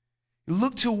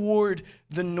 Look toward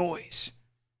the noise.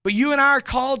 But you and I are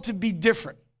called to be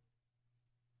different.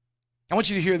 I want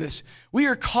you to hear this. We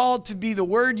are called to be, the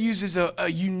word uses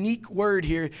a unique word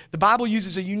here. The Bible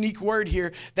uses a unique word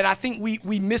here that I think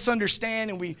we misunderstand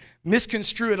and we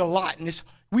misconstrue it a lot. And this,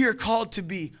 we are called to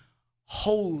be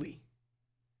holy.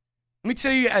 Let me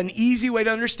tell you an easy way to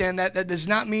understand that. That does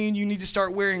not mean you need to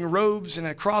start wearing robes and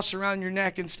a cross around your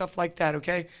neck and stuff like that,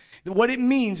 okay? What it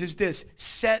means is this: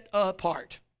 set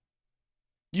apart.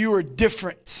 You are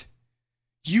different.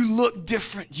 You look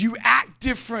different. You act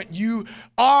different. You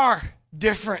are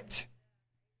different.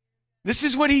 This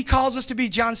is what he calls us to be.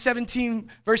 John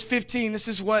 17, verse 15. This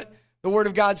is what the word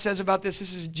of God says about this.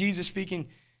 This is Jesus speaking.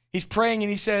 He's praying and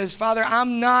he says, Father,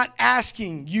 I'm not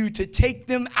asking you to take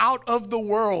them out of the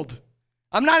world.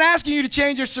 I'm not asking you to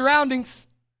change your surroundings.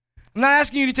 I'm not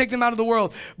asking you to take them out of the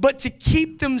world, but to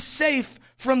keep them safe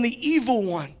from the evil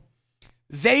one.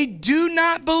 They do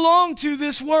not belong to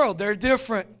this world. They're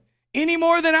different any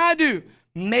more than I do.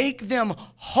 Make them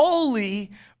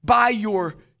holy by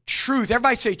your truth.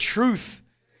 Everybody say truth.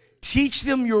 Teach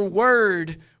them your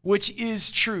word, which is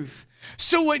truth.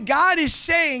 So what God is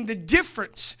saying, the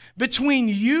difference between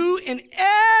you and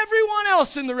everyone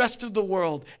else in the rest of the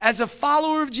world as a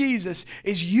follower of Jesus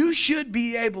is you should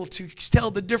be able to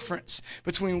tell the difference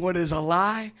between what is a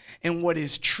lie and what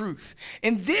is truth.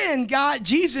 And then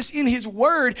Jesus in his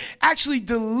word actually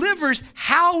delivers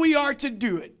how we are to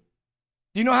do it.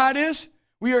 Do you know how it is?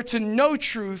 We are to know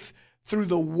truth through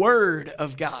the word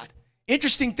of God.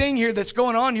 Interesting thing here that's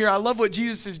going on here. I love what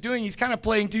Jesus is doing. He's kind of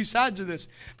playing two sides of this.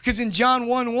 Because in John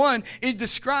 1:1, it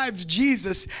describes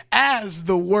Jesus as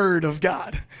the word of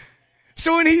God.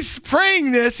 So when he's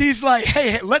praying this, he's like,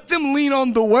 hey, let them lean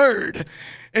on the word.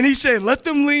 And he's saying, let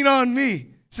them lean on me.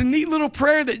 It's a neat little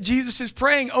prayer that Jesus is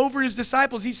praying over his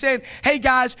disciples. He's saying, hey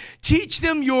guys, teach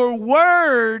them your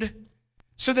word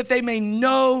so that they may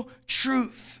know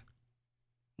truth.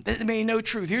 That they may know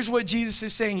truth. Here's what Jesus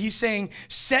is saying. He's saying,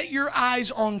 set your eyes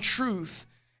on truth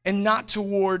and not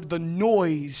toward the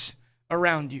noise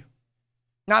around you.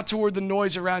 Not toward the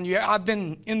noise around you. I've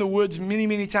been in the woods many,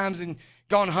 many times and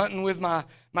gone hunting with my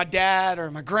dad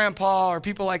or my grandpa or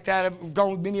people like that. I've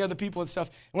gone with many other people and stuff.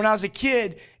 When I was a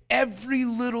kid, every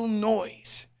little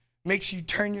noise makes you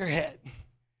turn your head,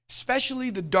 especially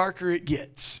the darker it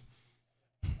gets.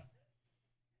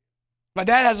 My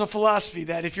dad has a philosophy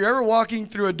that if you're ever walking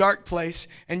through a dark place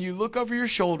and you look over your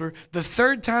shoulder, the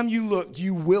third time you look,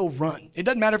 you will run. It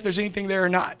doesn't matter if there's anything there or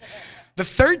not. The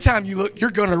third time you look, you're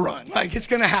going to run. Like, it's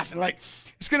going to happen. Like,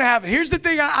 it's going to happen. Here's the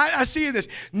thing I see in this.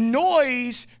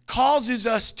 Noise causes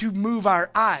us to move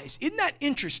our eyes. Isn't that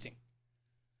interesting?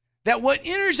 That what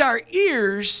enters our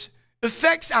ears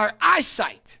affects our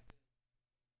eyesight.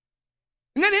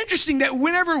 Isn't that interesting that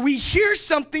whenever we hear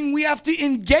something, we have to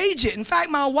engage it? In fact,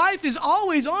 my wife is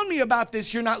always on me about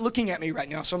this. You're not looking at me right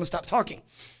now, so I'm going to stop talking.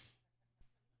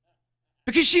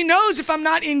 Because she knows if I'm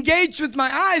not engaged with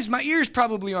my eyes, my ears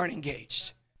probably aren't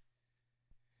engaged.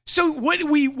 So what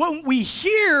we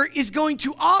hear is going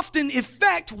to often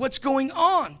affect what's going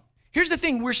on. Here's the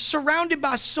thing. We're surrounded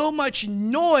by so much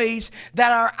noise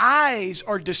that our eyes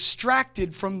are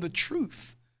distracted from the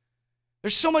truth.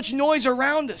 There's so much noise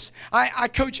around us. I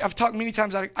coach, I've talked many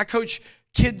times, I coach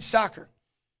kids soccer,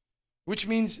 which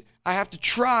means I have to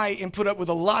try and put up with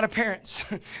a lot of parents.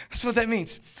 That's what that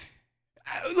means.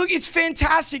 Look, it's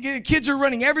fantastic. Kids are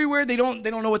running everywhere. They don't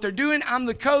know what they're doing. I'm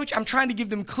the coach. I'm trying to give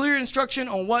them clear instruction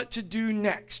on what to do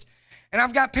next. And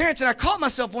I've got parents, and I caught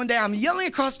myself one day, I'm yelling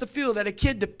across the field at a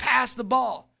kid to pass the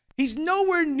ball. He's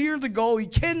nowhere near the goal. He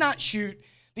cannot shoot.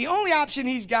 The only option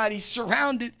he's got, he's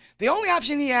surrounded. The only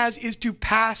option he has is to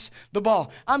pass the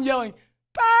ball. I'm yelling,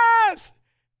 pass,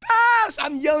 pass.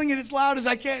 I'm yelling it as loud as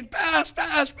I can, pass,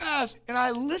 pass, pass. And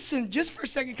I listen just for a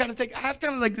second, I have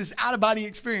kind of like this out-of-body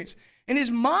experience. And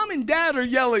his mom and dad are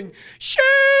yelling,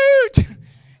 shoot,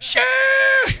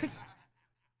 shoot.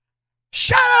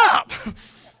 Shut up.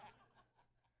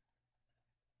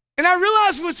 And I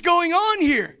realize what's going on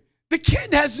here. The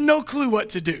kid has no clue what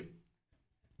to do.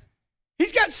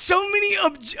 He's got so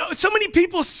many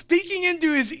people speaking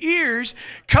into his ears.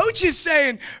 Coach is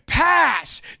saying,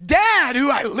 pass. Dad,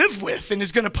 who I live with and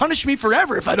is going to punish me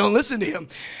forever if I don't listen to him,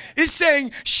 is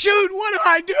saying, shoot, what do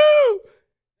I do?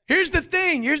 Here's the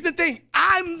thing.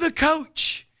 I'm the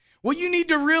coach. What you need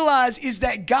to realize is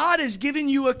that God has given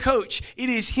you a coach. It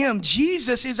is him.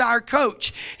 Jesus is our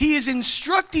coach. He is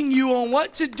instructing you on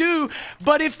what to do.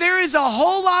 But if there is a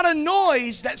whole lot of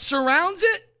noise that surrounds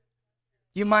it,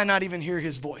 you might not even hear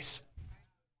his voice.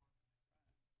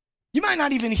 You might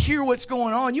not even hear what's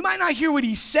going on. You might not hear what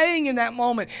he's saying in that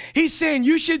moment. He's saying,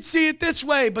 you should see it this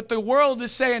way. But the world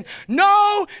is saying,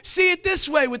 no, see it this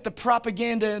way, with the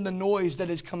propaganda and the noise that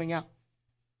is coming out.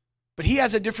 But he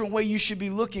has a different way you should be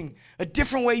looking, a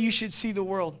different way you should see the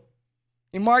world.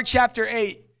 In Mark chapter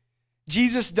 8,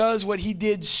 Jesus does what he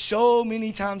did so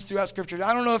many times throughout Scripture.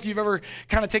 I don't know if you've ever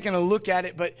kind of taken a look at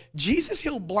it, but Jesus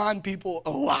healed blind people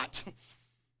a lot.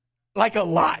 Like a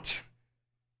lot.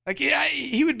 Like, yeah,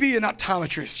 he would be an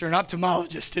optometrist or an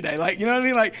ophthalmologist today. Like, you know what I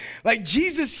mean? Like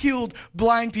Jesus healed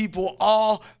blind people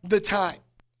all the time.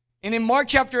 And in Mark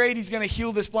chapter 8, he's going to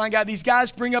heal this blind guy. These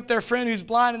guys bring up their friend who's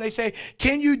blind and they say,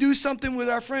 can you do something with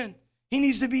our friend? He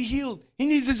needs to be healed. He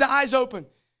needs his eyes open.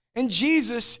 And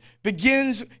Jesus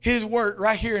begins his work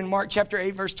right here in Mark chapter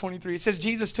 8, verse 23. It says,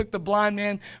 Jesus took the blind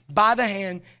man by the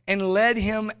hand and led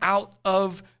him out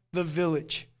of the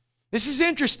village. This is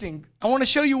interesting. I want to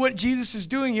show you what Jesus is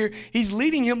doing here. He's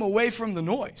leading him away from the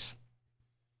noise,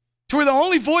 to where the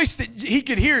only voice that he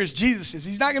could hear is Jesus's.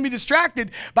 He's not going to be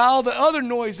distracted by all the other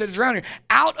noise that is around here.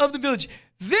 Out of the village.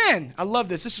 Then, I love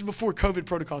this. This is before COVID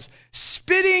protocols.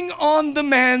 Spitting on the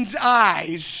man's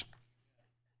eyes,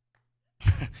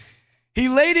 he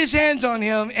laid his hands on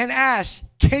him and asked,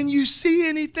 can you see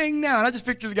anything now? And I just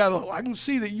picture the guy, like, I can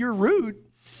see that you're rude.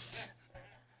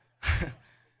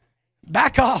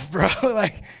 Back off, bro.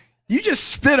 Like, you just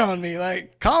spit on me.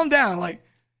 Like, calm down. Like,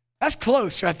 that's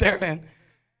close right there, man.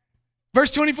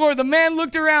 Verse 24, the man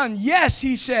looked around. Yes,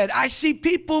 he said, I see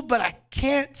people, but I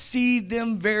can't see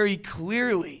them very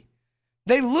clearly.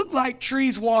 They look like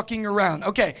trees walking around.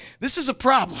 Okay, this is a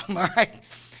problem, all right?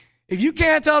 If you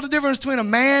can't tell the difference between a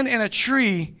man and a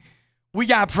tree, we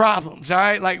got problems, all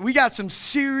right? Like, we got some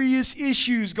serious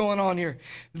issues going on here.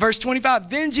 Verse 25,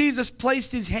 then Jesus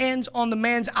placed his hands on the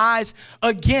man's eyes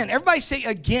again. Everybody say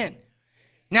again.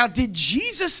 Now, did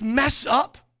Jesus mess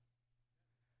up?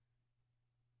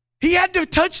 He had to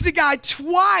touch the guy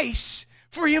twice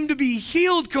for him to be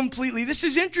healed completely. This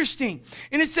is interesting.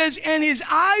 And it says, and his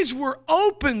eyes were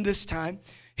open this time.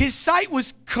 His sight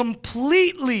was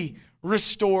completely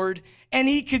restored, and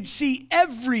he could see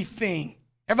everything.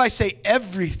 Everybody say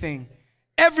everything.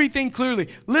 Everything clearly.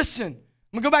 Listen, I'm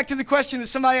going to go back to the question that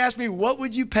somebody asked me, what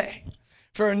would you pay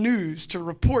for a news to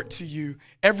report to you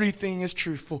everything is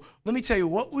truthful? Let me tell you,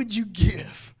 what would you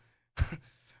give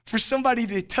for somebody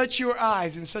to touch your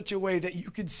eyes in such a way that you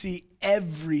could see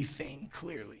everything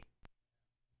clearly?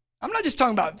 I'm not just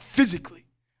talking about physically.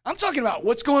 I'm talking about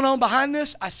what's going on behind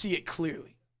this. I see it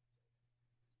clearly.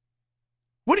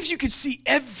 What if you could see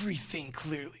everything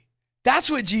clearly?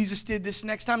 That's what Jesus did this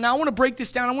next time. Now, I want to break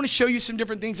this down. I want to show you some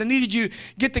different things. I needed you to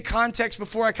get the context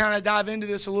before I kind of dive into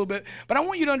this a little bit. But I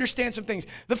want you to understand some things.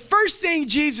 The first thing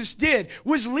Jesus did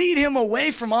was lead him away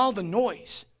from all the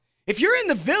noise. If you're in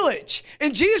the village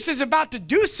and Jesus is about to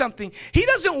do something, he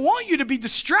doesn't want you to be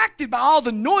distracted by all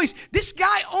the noise. This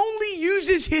guy only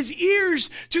uses his ears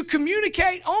to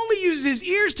communicate, only uses his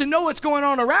ears to know what's going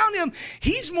on around him.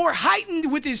 He's more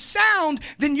heightened with his sound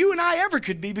than you and I ever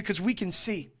could be because we can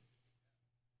see.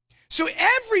 So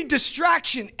every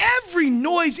distraction, every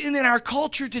noise in our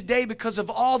culture today, because of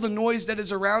all the noise that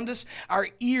is around us, our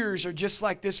ears are just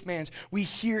like this man's. We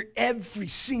hear every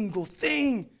single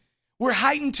thing. We're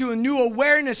heightened to a new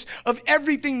awareness of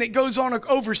everything that goes on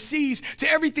overseas, to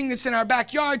everything that's in our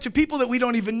backyard, to people that we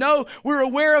don't even know. We're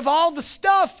aware of all the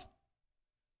stuff.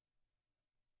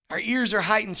 Our ears are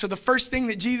heightened. So the first thing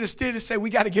that Jesus did is say, we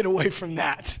got to get away from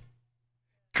that.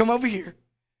 Come over here.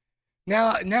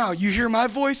 Now, you hear my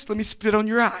voice? Let me spit on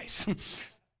your eyes.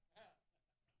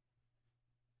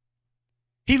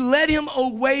 He led him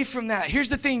away from that. Here's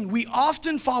the thing. We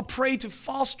often fall prey to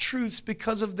false truths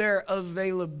because of their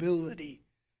availability.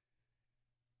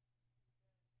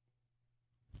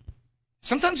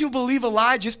 Sometimes you'll believe a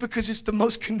lie just because it's the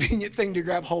most convenient thing to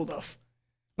grab hold of.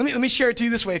 Let me share it to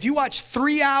you this way. If you watch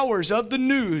 3 hours of the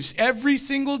news every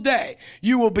single day,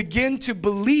 you will begin to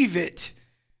believe it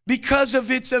because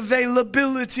of its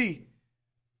availability.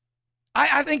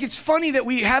 I think it's funny that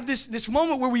we have this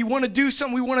moment where we want to do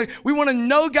something. We want to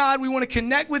know God. We want to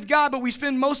connect with God, but we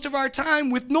spend most of our time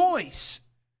with noise.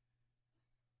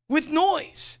 With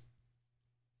noise.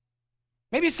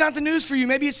 Maybe it's not the news for you.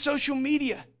 Maybe it's social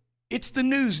media. It's the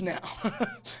news now.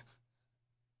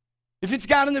 If it's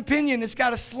got an opinion, it's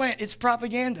got a slant. It's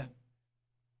propaganda.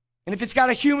 And if it's got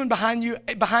a human behind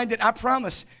it, I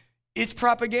promise, it's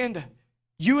propaganda.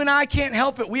 You and I can't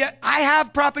help it. I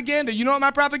have propaganda. You know what my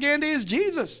propaganda is?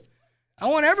 Jesus. I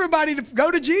want everybody to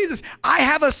go to Jesus. I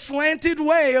have a slanted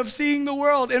way of seeing the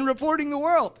world and reporting the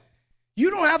world. You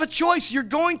don't have a choice. You're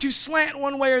going to slant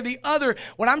one way or the other.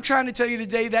 What I'm trying to tell you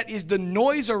today, that is the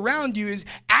noise around you is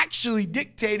actually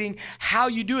dictating how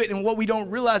you do it. And what we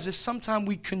don't realize is sometimes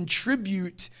we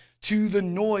contribute to the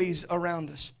noise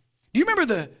around us. Do you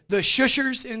remember the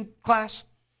shushers in class?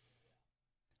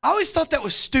 I always thought that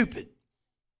was stupid.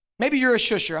 Maybe you're a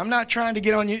shusher. I'm not trying to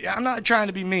get on you. I'm not trying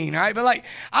to be mean, all right? But I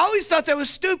always thought that was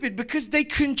stupid because they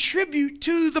contribute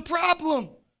to the problem.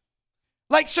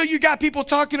 So you got people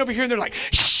talking over here and they're like,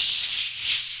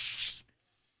 shh.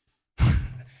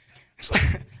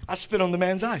 I spit on the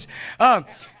man's eyes.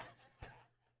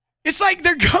 It's like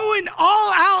they're going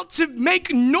all out to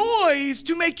make noise,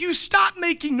 to make you stop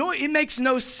making noise. It makes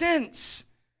no sense.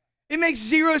 It makes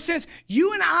zero sense.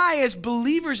 You and I, as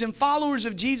believers and followers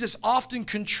of Jesus, often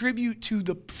contribute to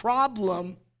the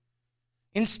problem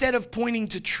instead of pointing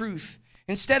to truth,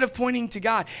 instead of pointing to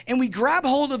God. And we grab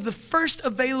hold of the first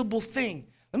available thing.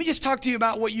 Let me just talk to you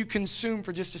about what you consume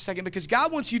for just a second, because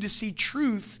God wants you to see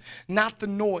truth, not the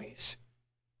noise.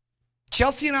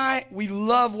 Chelsea and I, we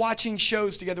love watching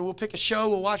shows together. We'll pick a show,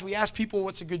 we'll watch. We ask people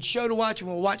what's a good show to watch, and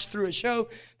we'll watch through a show,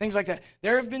 things like that.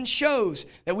 There have been shows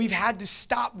that we've had to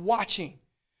stop watching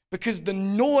because the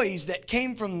noise that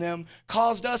came from them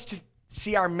caused us to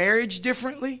see our marriage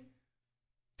differently,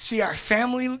 see our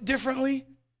family differently,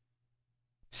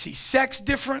 see sex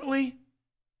differently.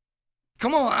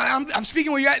 Come on, I'm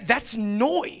speaking where you're at. That's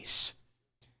noise.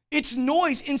 It's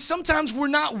noise, and sometimes we're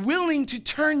not willing to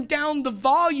turn down the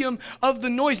volume of the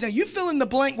noise. Now, you fill in the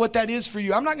blank what that is for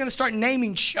you. I'm not going to start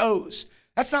naming shows.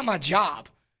 That's not my job.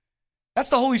 That's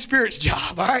the Holy Spirit's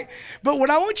job, all right? But what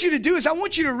I want you to do is I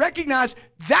want you to recognize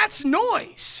that's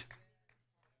noise.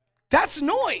 That's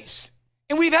noise.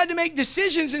 And we've had to make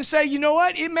decisions and say, you know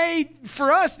what?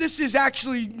 For us, this is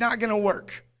actually not going to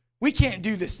work. We can't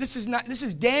do this. This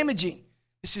is damaging.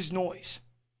 This is noise.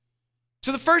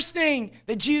 So the first thing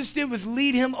that Jesus did was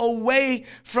lead him away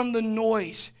from the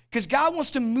noise, because God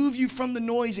wants to move you from the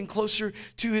noise and closer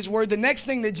to his word. The next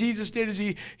thing that Jesus did is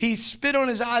he spit on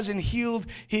his eyes and healed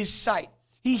his sight.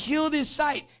 He healed his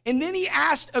sight. And then he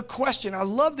asked a question. I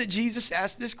love that Jesus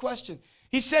asked this question.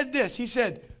 He said this. He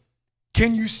said,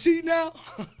 "Can you see now?"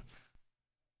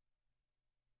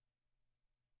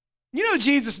 You know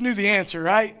Jesus knew the answer,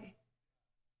 right?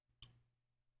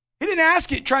 He didn't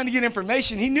ask it trying to get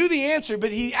information. He knew the answer,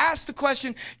 but he asked the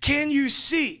question, "Can you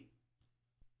see?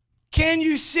 Can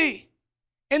you see?"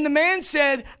 And the man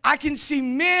said, "I can see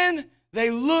men. They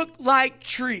look like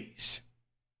trees."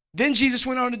 Then Jesus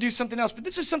went on to do something else. But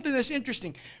this is something that's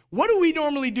interesting. What do we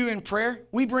normally do in prayer?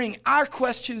 We bring our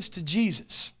questions to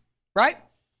Jesus, right?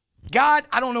 God,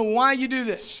 I don't know why you do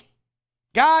this.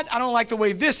 God, I don't like the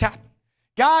way this happened.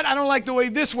 God, I don't like the way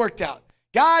this worked out.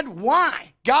 God,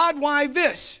 why? God, why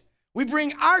this? We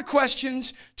bring our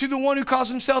questions to the one who calls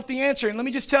himself the answer. And let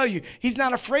me just tell you, he's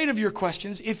not afraid of your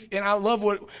questions. And I love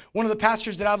what one of the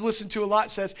pastors that I've listened to a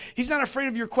lot says. He's not afraid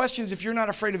of your questions if you're not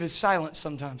afraid of his silence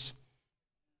sometimes.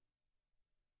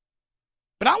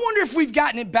 But I wonder if we've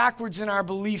gotten it backwards in our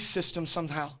belief system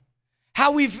somehow.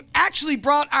 How we've actually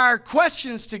brought our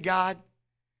questions to God.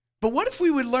 But what if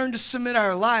we would learn to submit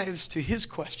our lives to his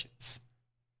questions?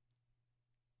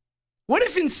 What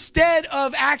if instead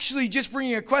of actually just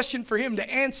bringing a question for him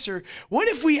to answer, what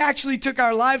if we actually took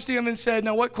our lives to him and said,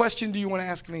 "Now, what question do you want to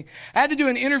ask me?" I had to do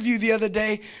an interview the other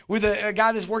day with a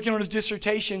guy that's working on his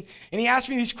dissertation, and he asked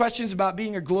me these questions about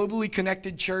being a globally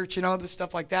connected church and all this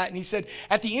stuff like that. And he said,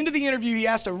 at the end of the interview, he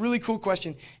asked a really cool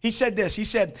question. He said this. He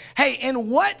said, "Hey, and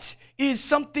what is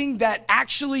something that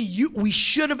actually we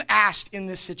should have asked in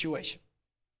this situation?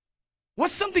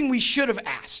 What's something we should have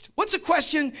asked? What's a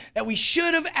question that we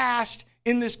should have asked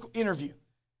in this interview?"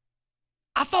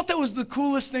 I thought that was the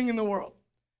coolest thing in the world.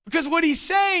 Because what he's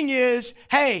saying is,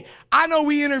 hey, I know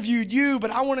we interviewed you, but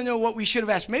I want to know what we should have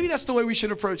asked. Maybe that's the way we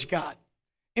should approach God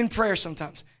in prayer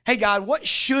sometimes. Hey, God, what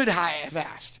should I have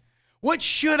asked? What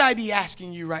should I be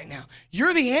asking you right now?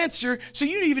 You're the answer, so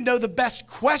you don't even know the best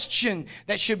question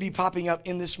that should be popping up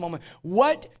in this moment.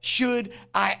 What should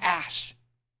I ask?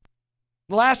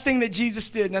 The last thing that Jesus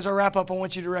did, and as I wrap up, I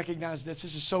want you to recognize this.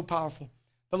 This is so powerful.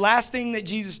 The last thing that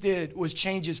Jesus did was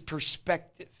change his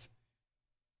perspective.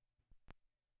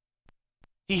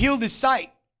 He healed his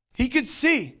sight. He could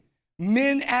see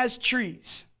men as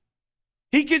trees.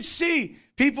 He could see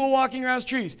people walking around as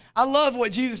trees. I love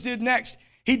what Jesus did next.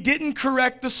 He didn't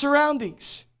correct the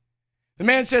surroundings. The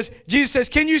man says, Jesus says,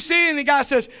 can you see? And the guy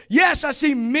says, yes, I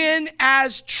see men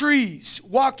as trees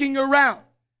walking around.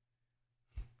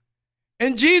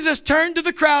 And Jesus turned to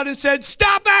the crowd and said,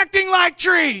 stop acting like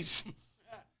trees.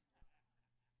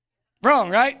 Wrong,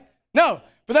 right? No,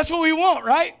 but that's what we want,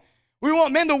 right? We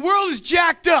want, man, the world is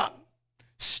jacked up.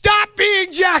 Stop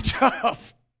being jacked up.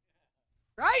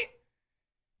 Right?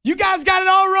 You guys got it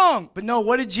all wrong. But no,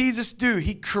 what did Jesus do?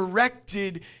 He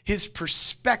corrected his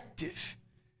perspective.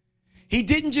 He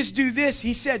didn't just do this.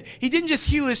 He said, he didn't just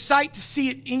heal his sight to see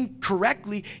it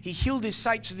incorrectly. He healed his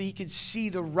sight so that he could see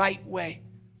the right way.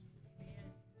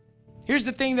 Here's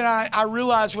the thing that I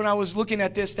realized when I was looking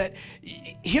at this, that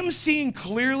him seeing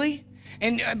clearly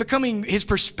and becoming his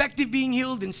perspective being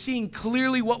healed and seeing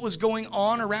clearly what was going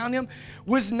on around him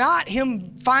was not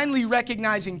him finally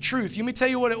recognizing truth. Let me tell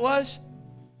you what it was.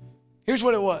 Here's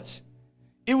what it was.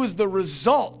 It was the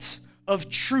result of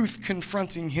truth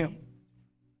confronting him.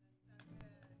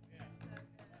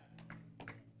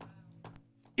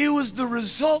 It was the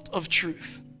result of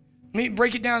truth. Let me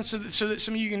break it down so that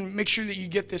some of you can make sure that you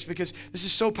get this, because this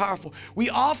is so powerful. We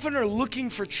often are looking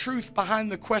for truth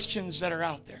behind the questions that are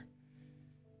out there.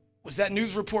 Was that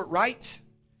news report right?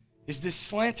 Is this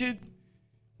slanted?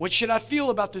 What should I feel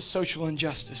about this social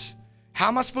injustice? How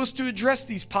am I supposed to address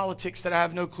these politics that I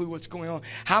have no clue what's going on?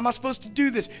 How am I supposed to do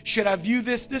this? Should I view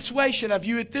this way? Should I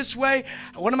view it this way?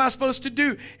 What am I supposed to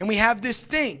do? And we have this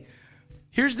thing.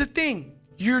 Here's the thing.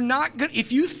 You're not going to,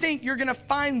 if you think you're going to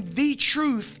find the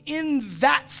truth in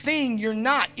that thing, you're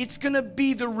not. It's going to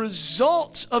be the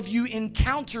result of you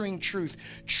encountering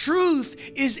truth.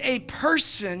 Truth is a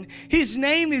person. His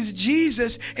name is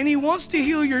Jesus, and he wants to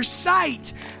heal your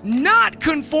sight, not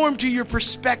conform to your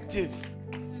perspective.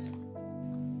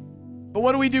 But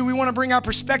what do? We want to bring our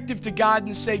perspective to God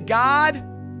and say, God,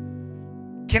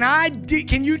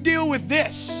 can you deal with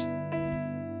this?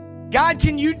 God,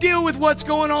 can you deal with what's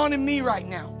going on in me right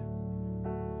now?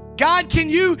 God,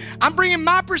 I'm bringing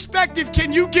my perspective.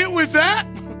 Can you get with that?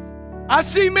 I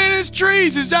see men as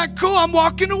trees. Is that cool? I'm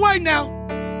walking away now.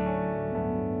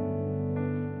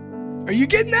 Are you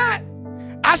getting that?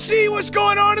 I see what's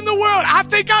going on in the world. I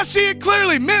think I see it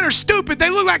clearly. Men are stupid. They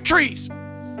look like trees.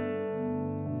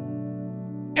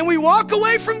 And we walk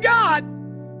away from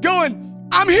God going,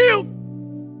 I'm healed.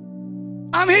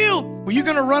 I'm healed. Well, you're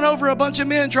going to run over a bunch of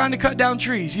men trying to cut down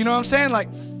trees. You know what I'm saying?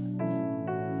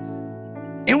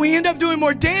 And we end up doing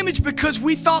more damage because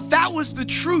we thought that was the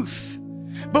truth.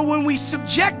 But when we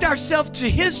subject ourselves to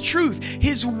his truth,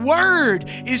 his word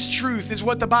is truth, is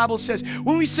what the Bible says.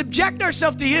 When we subject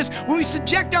ourselves to his, when we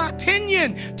subject our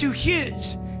opinion to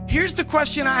his, here's the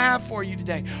question I have for you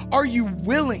today. Are you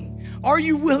willing? Are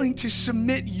you willing to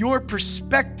submit your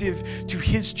perspective to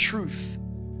his truth?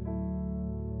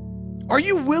 Are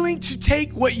you willing to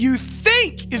take what you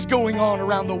think is going on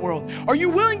around the world? Are you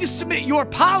willing to submit your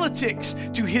politics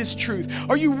to his truth?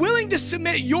 Are you willing to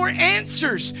submit your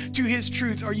answers to his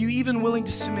truth? Are you even willing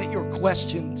to submit your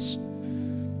questions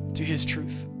to his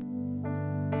truth?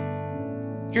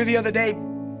 Here the other day,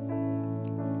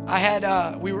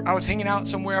 I was hanging out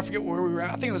somewhere. I forget where we were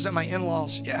at. I think it was at my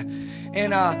in-laws. Yeah.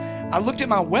 And I looked at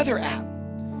my weather app.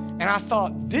 And I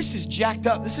thought, this is jacked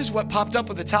up. This is what popped up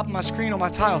at the top of my screen on my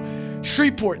tile.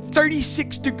 Shreveport,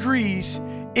 36 degrees,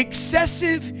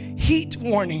 excessive heat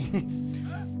warning.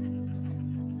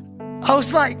 I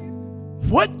was like,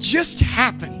 what just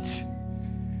happened?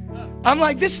 I'm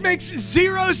like, this makes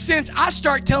zero sense. I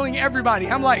start telling everybody.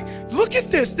 I'm like, look at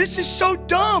this. This is so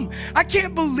dumb. I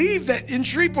can't believe that in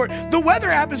Shreveport, the weather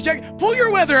app is jacked. Pull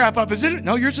your weather app up, is it?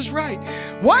 No, yours is right.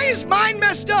 Why is mine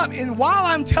messed up? And while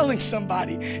I'm telling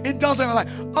somebody, it doesn't. I'm like,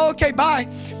 oh, okay, bye.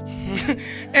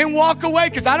 And walk away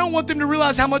because I don't want them to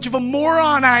realize how much of a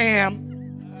moron I am.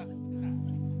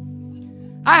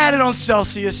 I had it on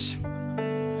Celsius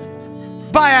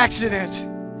by accident.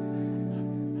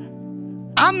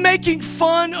 I'm making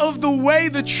fun of the way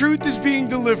the truth is being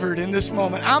delivered in this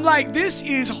moment. I'm like, this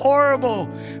is horrible.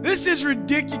 This is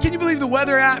ridiculous. Can you believe the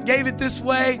weather app gave it this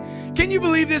way? Can you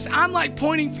believe this? I'm like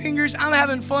pointing fingers. I'm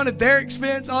having fun at their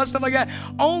expense, all that stuff like that,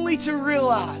 only to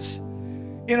realize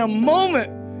in a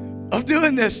moment of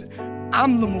doing this,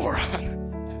 I'm the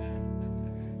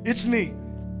moron. It's me.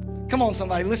 Come on,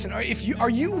 somebody, listen. Are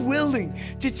you willing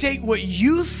to take what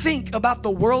you think about the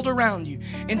world around you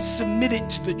and submit it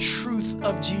to the truth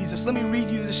of Jesus? Let me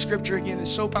read you the scripture again. It's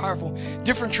so powerful.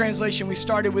 Different translation. We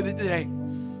started with it today.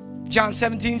 John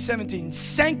 17:17.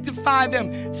 Sanctify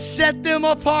them, set them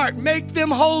apart, make them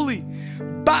holy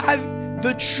by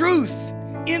the truth.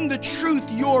 In the truth,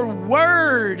 your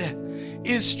word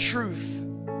is truth.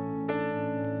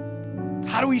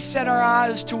 How do we set our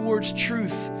eyes towards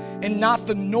truth and not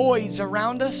the noise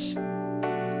around us?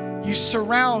 You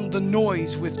surround the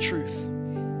noise with truth.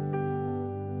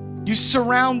 You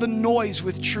surround the noise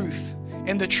with truth,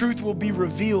 and the truth will be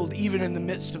revealed even in the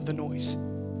midst of the noise.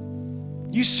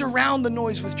 You surround the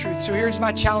noise with truth. So here's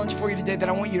my challenge for you today that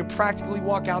I want you to practically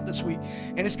walk out this week.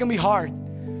 And it's going to be hard.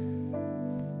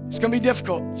 It's going to be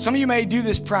difficult. Some of you may do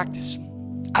this practice.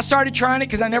 I started trying it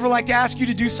because I never like to ask you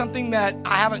to do something that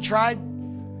I haven't tried.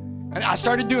 And I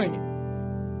started doing it.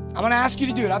 I'm going to ask you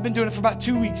to do it. I've been doing it for about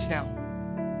 2 weeks now.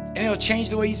 And it'll change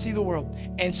the way you see the world.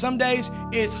 And some days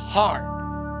it's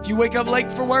hard. If you wake up late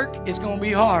for work, it's going to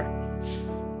be hard.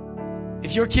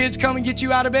 If your kids come and get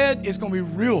you out of bed, it's going to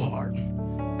be real hard.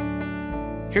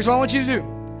 Here's what I want you to do.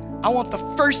 I want the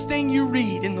first thing you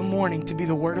read in the morning to be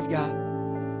the Word of God.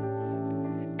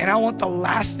 And I want the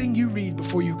last thing you read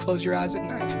before you close your eyes at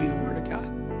night to be the Word of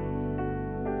God.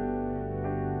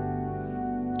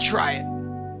 Try it.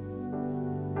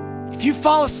 If you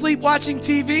fall asleep watching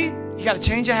TV, you got to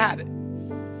change a habit.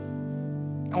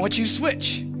 I want you to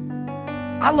switch.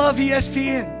 I love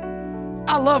ESPN.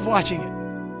 I love watching it.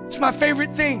 It's my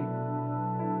favorite thing.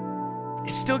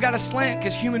 It's still got a slant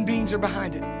because human beings are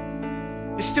behind it.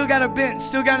 It's still got a bent,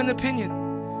 still got an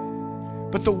opinion.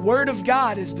 But the Word of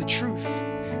God is the truth.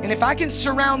 And if I can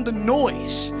surround the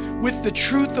noise with the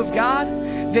truth of God,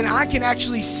 then I can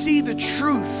actually see the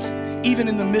truth even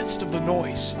in the midst of the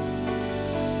noise.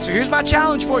 So here's my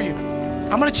challenge for you.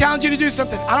 I'm going to challenge you to do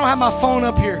something. I don't have my phone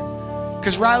up here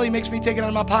because Riley makes me take it out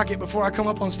of my pocket before I come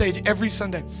up on stage every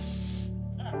Sunday.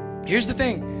 Here's the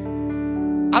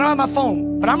thing. I don't have my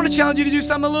phone, but I'm going to challenge you to do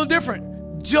something a little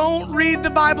different. Don't read the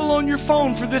Bible on your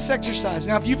phone for this exercise.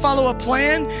 Now, if you follow a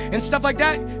plan and stuff like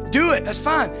that, do it. That's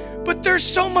fine. But there's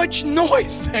so much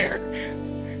noise there.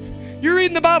 You're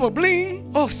reading the Bible,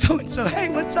 bling. Oh, so-and-so. Hey,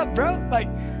 what's up, bro? Like,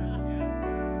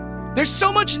 there's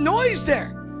so much noise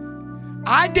there.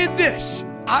 I did this.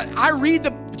 I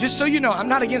read just so you know, I'm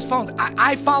not against phones.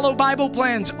 I follow Bible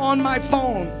plans on my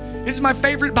phone. It's my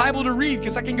favorite Bible to read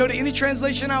because I can go to any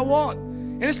translation I want.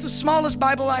 And it's the smallest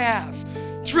Bible I have.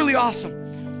 It's really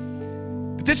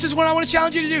awesome. But this is what I want to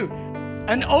challenge you to do.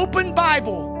 An open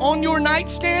Bible on your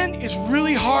nightstand is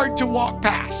really hard to walk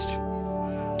past.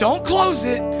 Don't close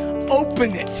it,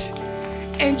 open it,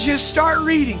 and just start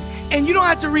reading. And you don't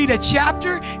have to read a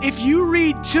chapter. If you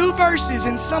read 2 verses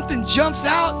and something jumps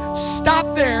out,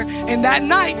 stop there, and that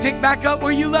night pick back up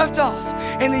where you left off.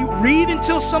 And then read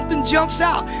until something jumps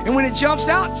out. And when it jumps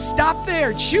out, stop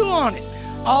there, chew on it.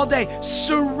 All day.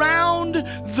 Surround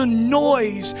the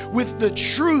noise with the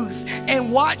truth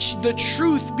and watch the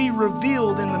truth be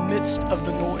revealed in the midst of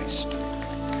the noise.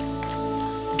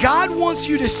 God wants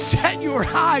you to set your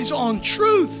eyes on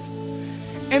truth,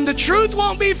 and the truth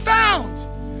won't be found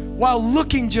while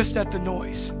looking just at the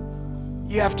noise.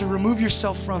 You have to remove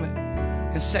yourself from it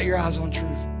and set your eyes on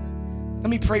truth. Let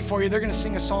me pray for you. They're going to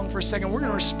sing a song for a second. We're going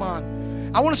to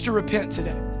respond. I want us to repent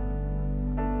today.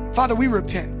 Father, we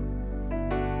repent.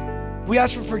 We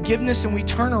ask for forgiveness and we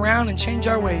turn around and change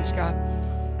our ways, God.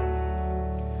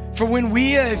 For when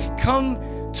we have come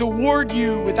toward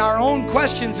you with our own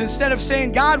questions, instead of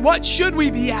saying, God, what should we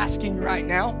be asking right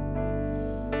now?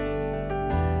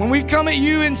 When we've come at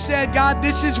you and said, God,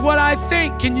 this is what I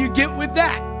think, can you get with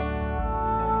that?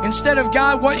 Instead of,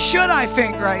 God, what should I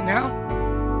think right now?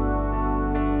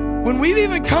 When we've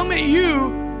even come at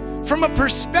you from a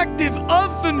perspective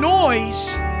of the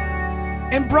noise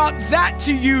and brought that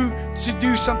to you to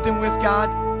do something with, God,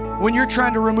 when you're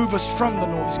trying to remove us from the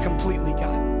noise completely,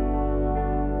 God.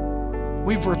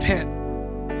 We repent.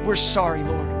 We're sorry,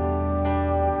 Lord.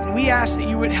 And we ask that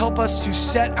you would help us to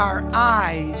set our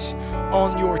eyes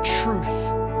on your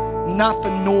truth, not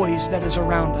the noise that is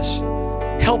around us.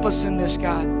 Help us in this,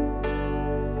 God.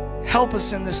 Help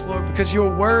us in this, Lord, because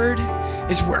your word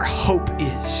is where hope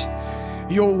is.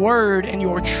 Your word and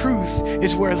your truth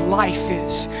is where life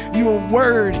is. Your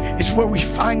word is where we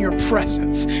find your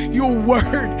presence. Your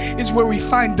word is where we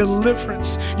find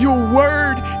deliverance. Your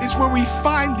word is where we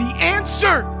find the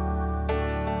answer.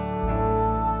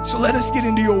 So let us get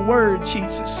into your word,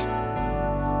 Jesus.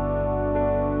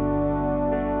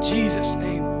 In Jesus'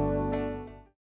 name.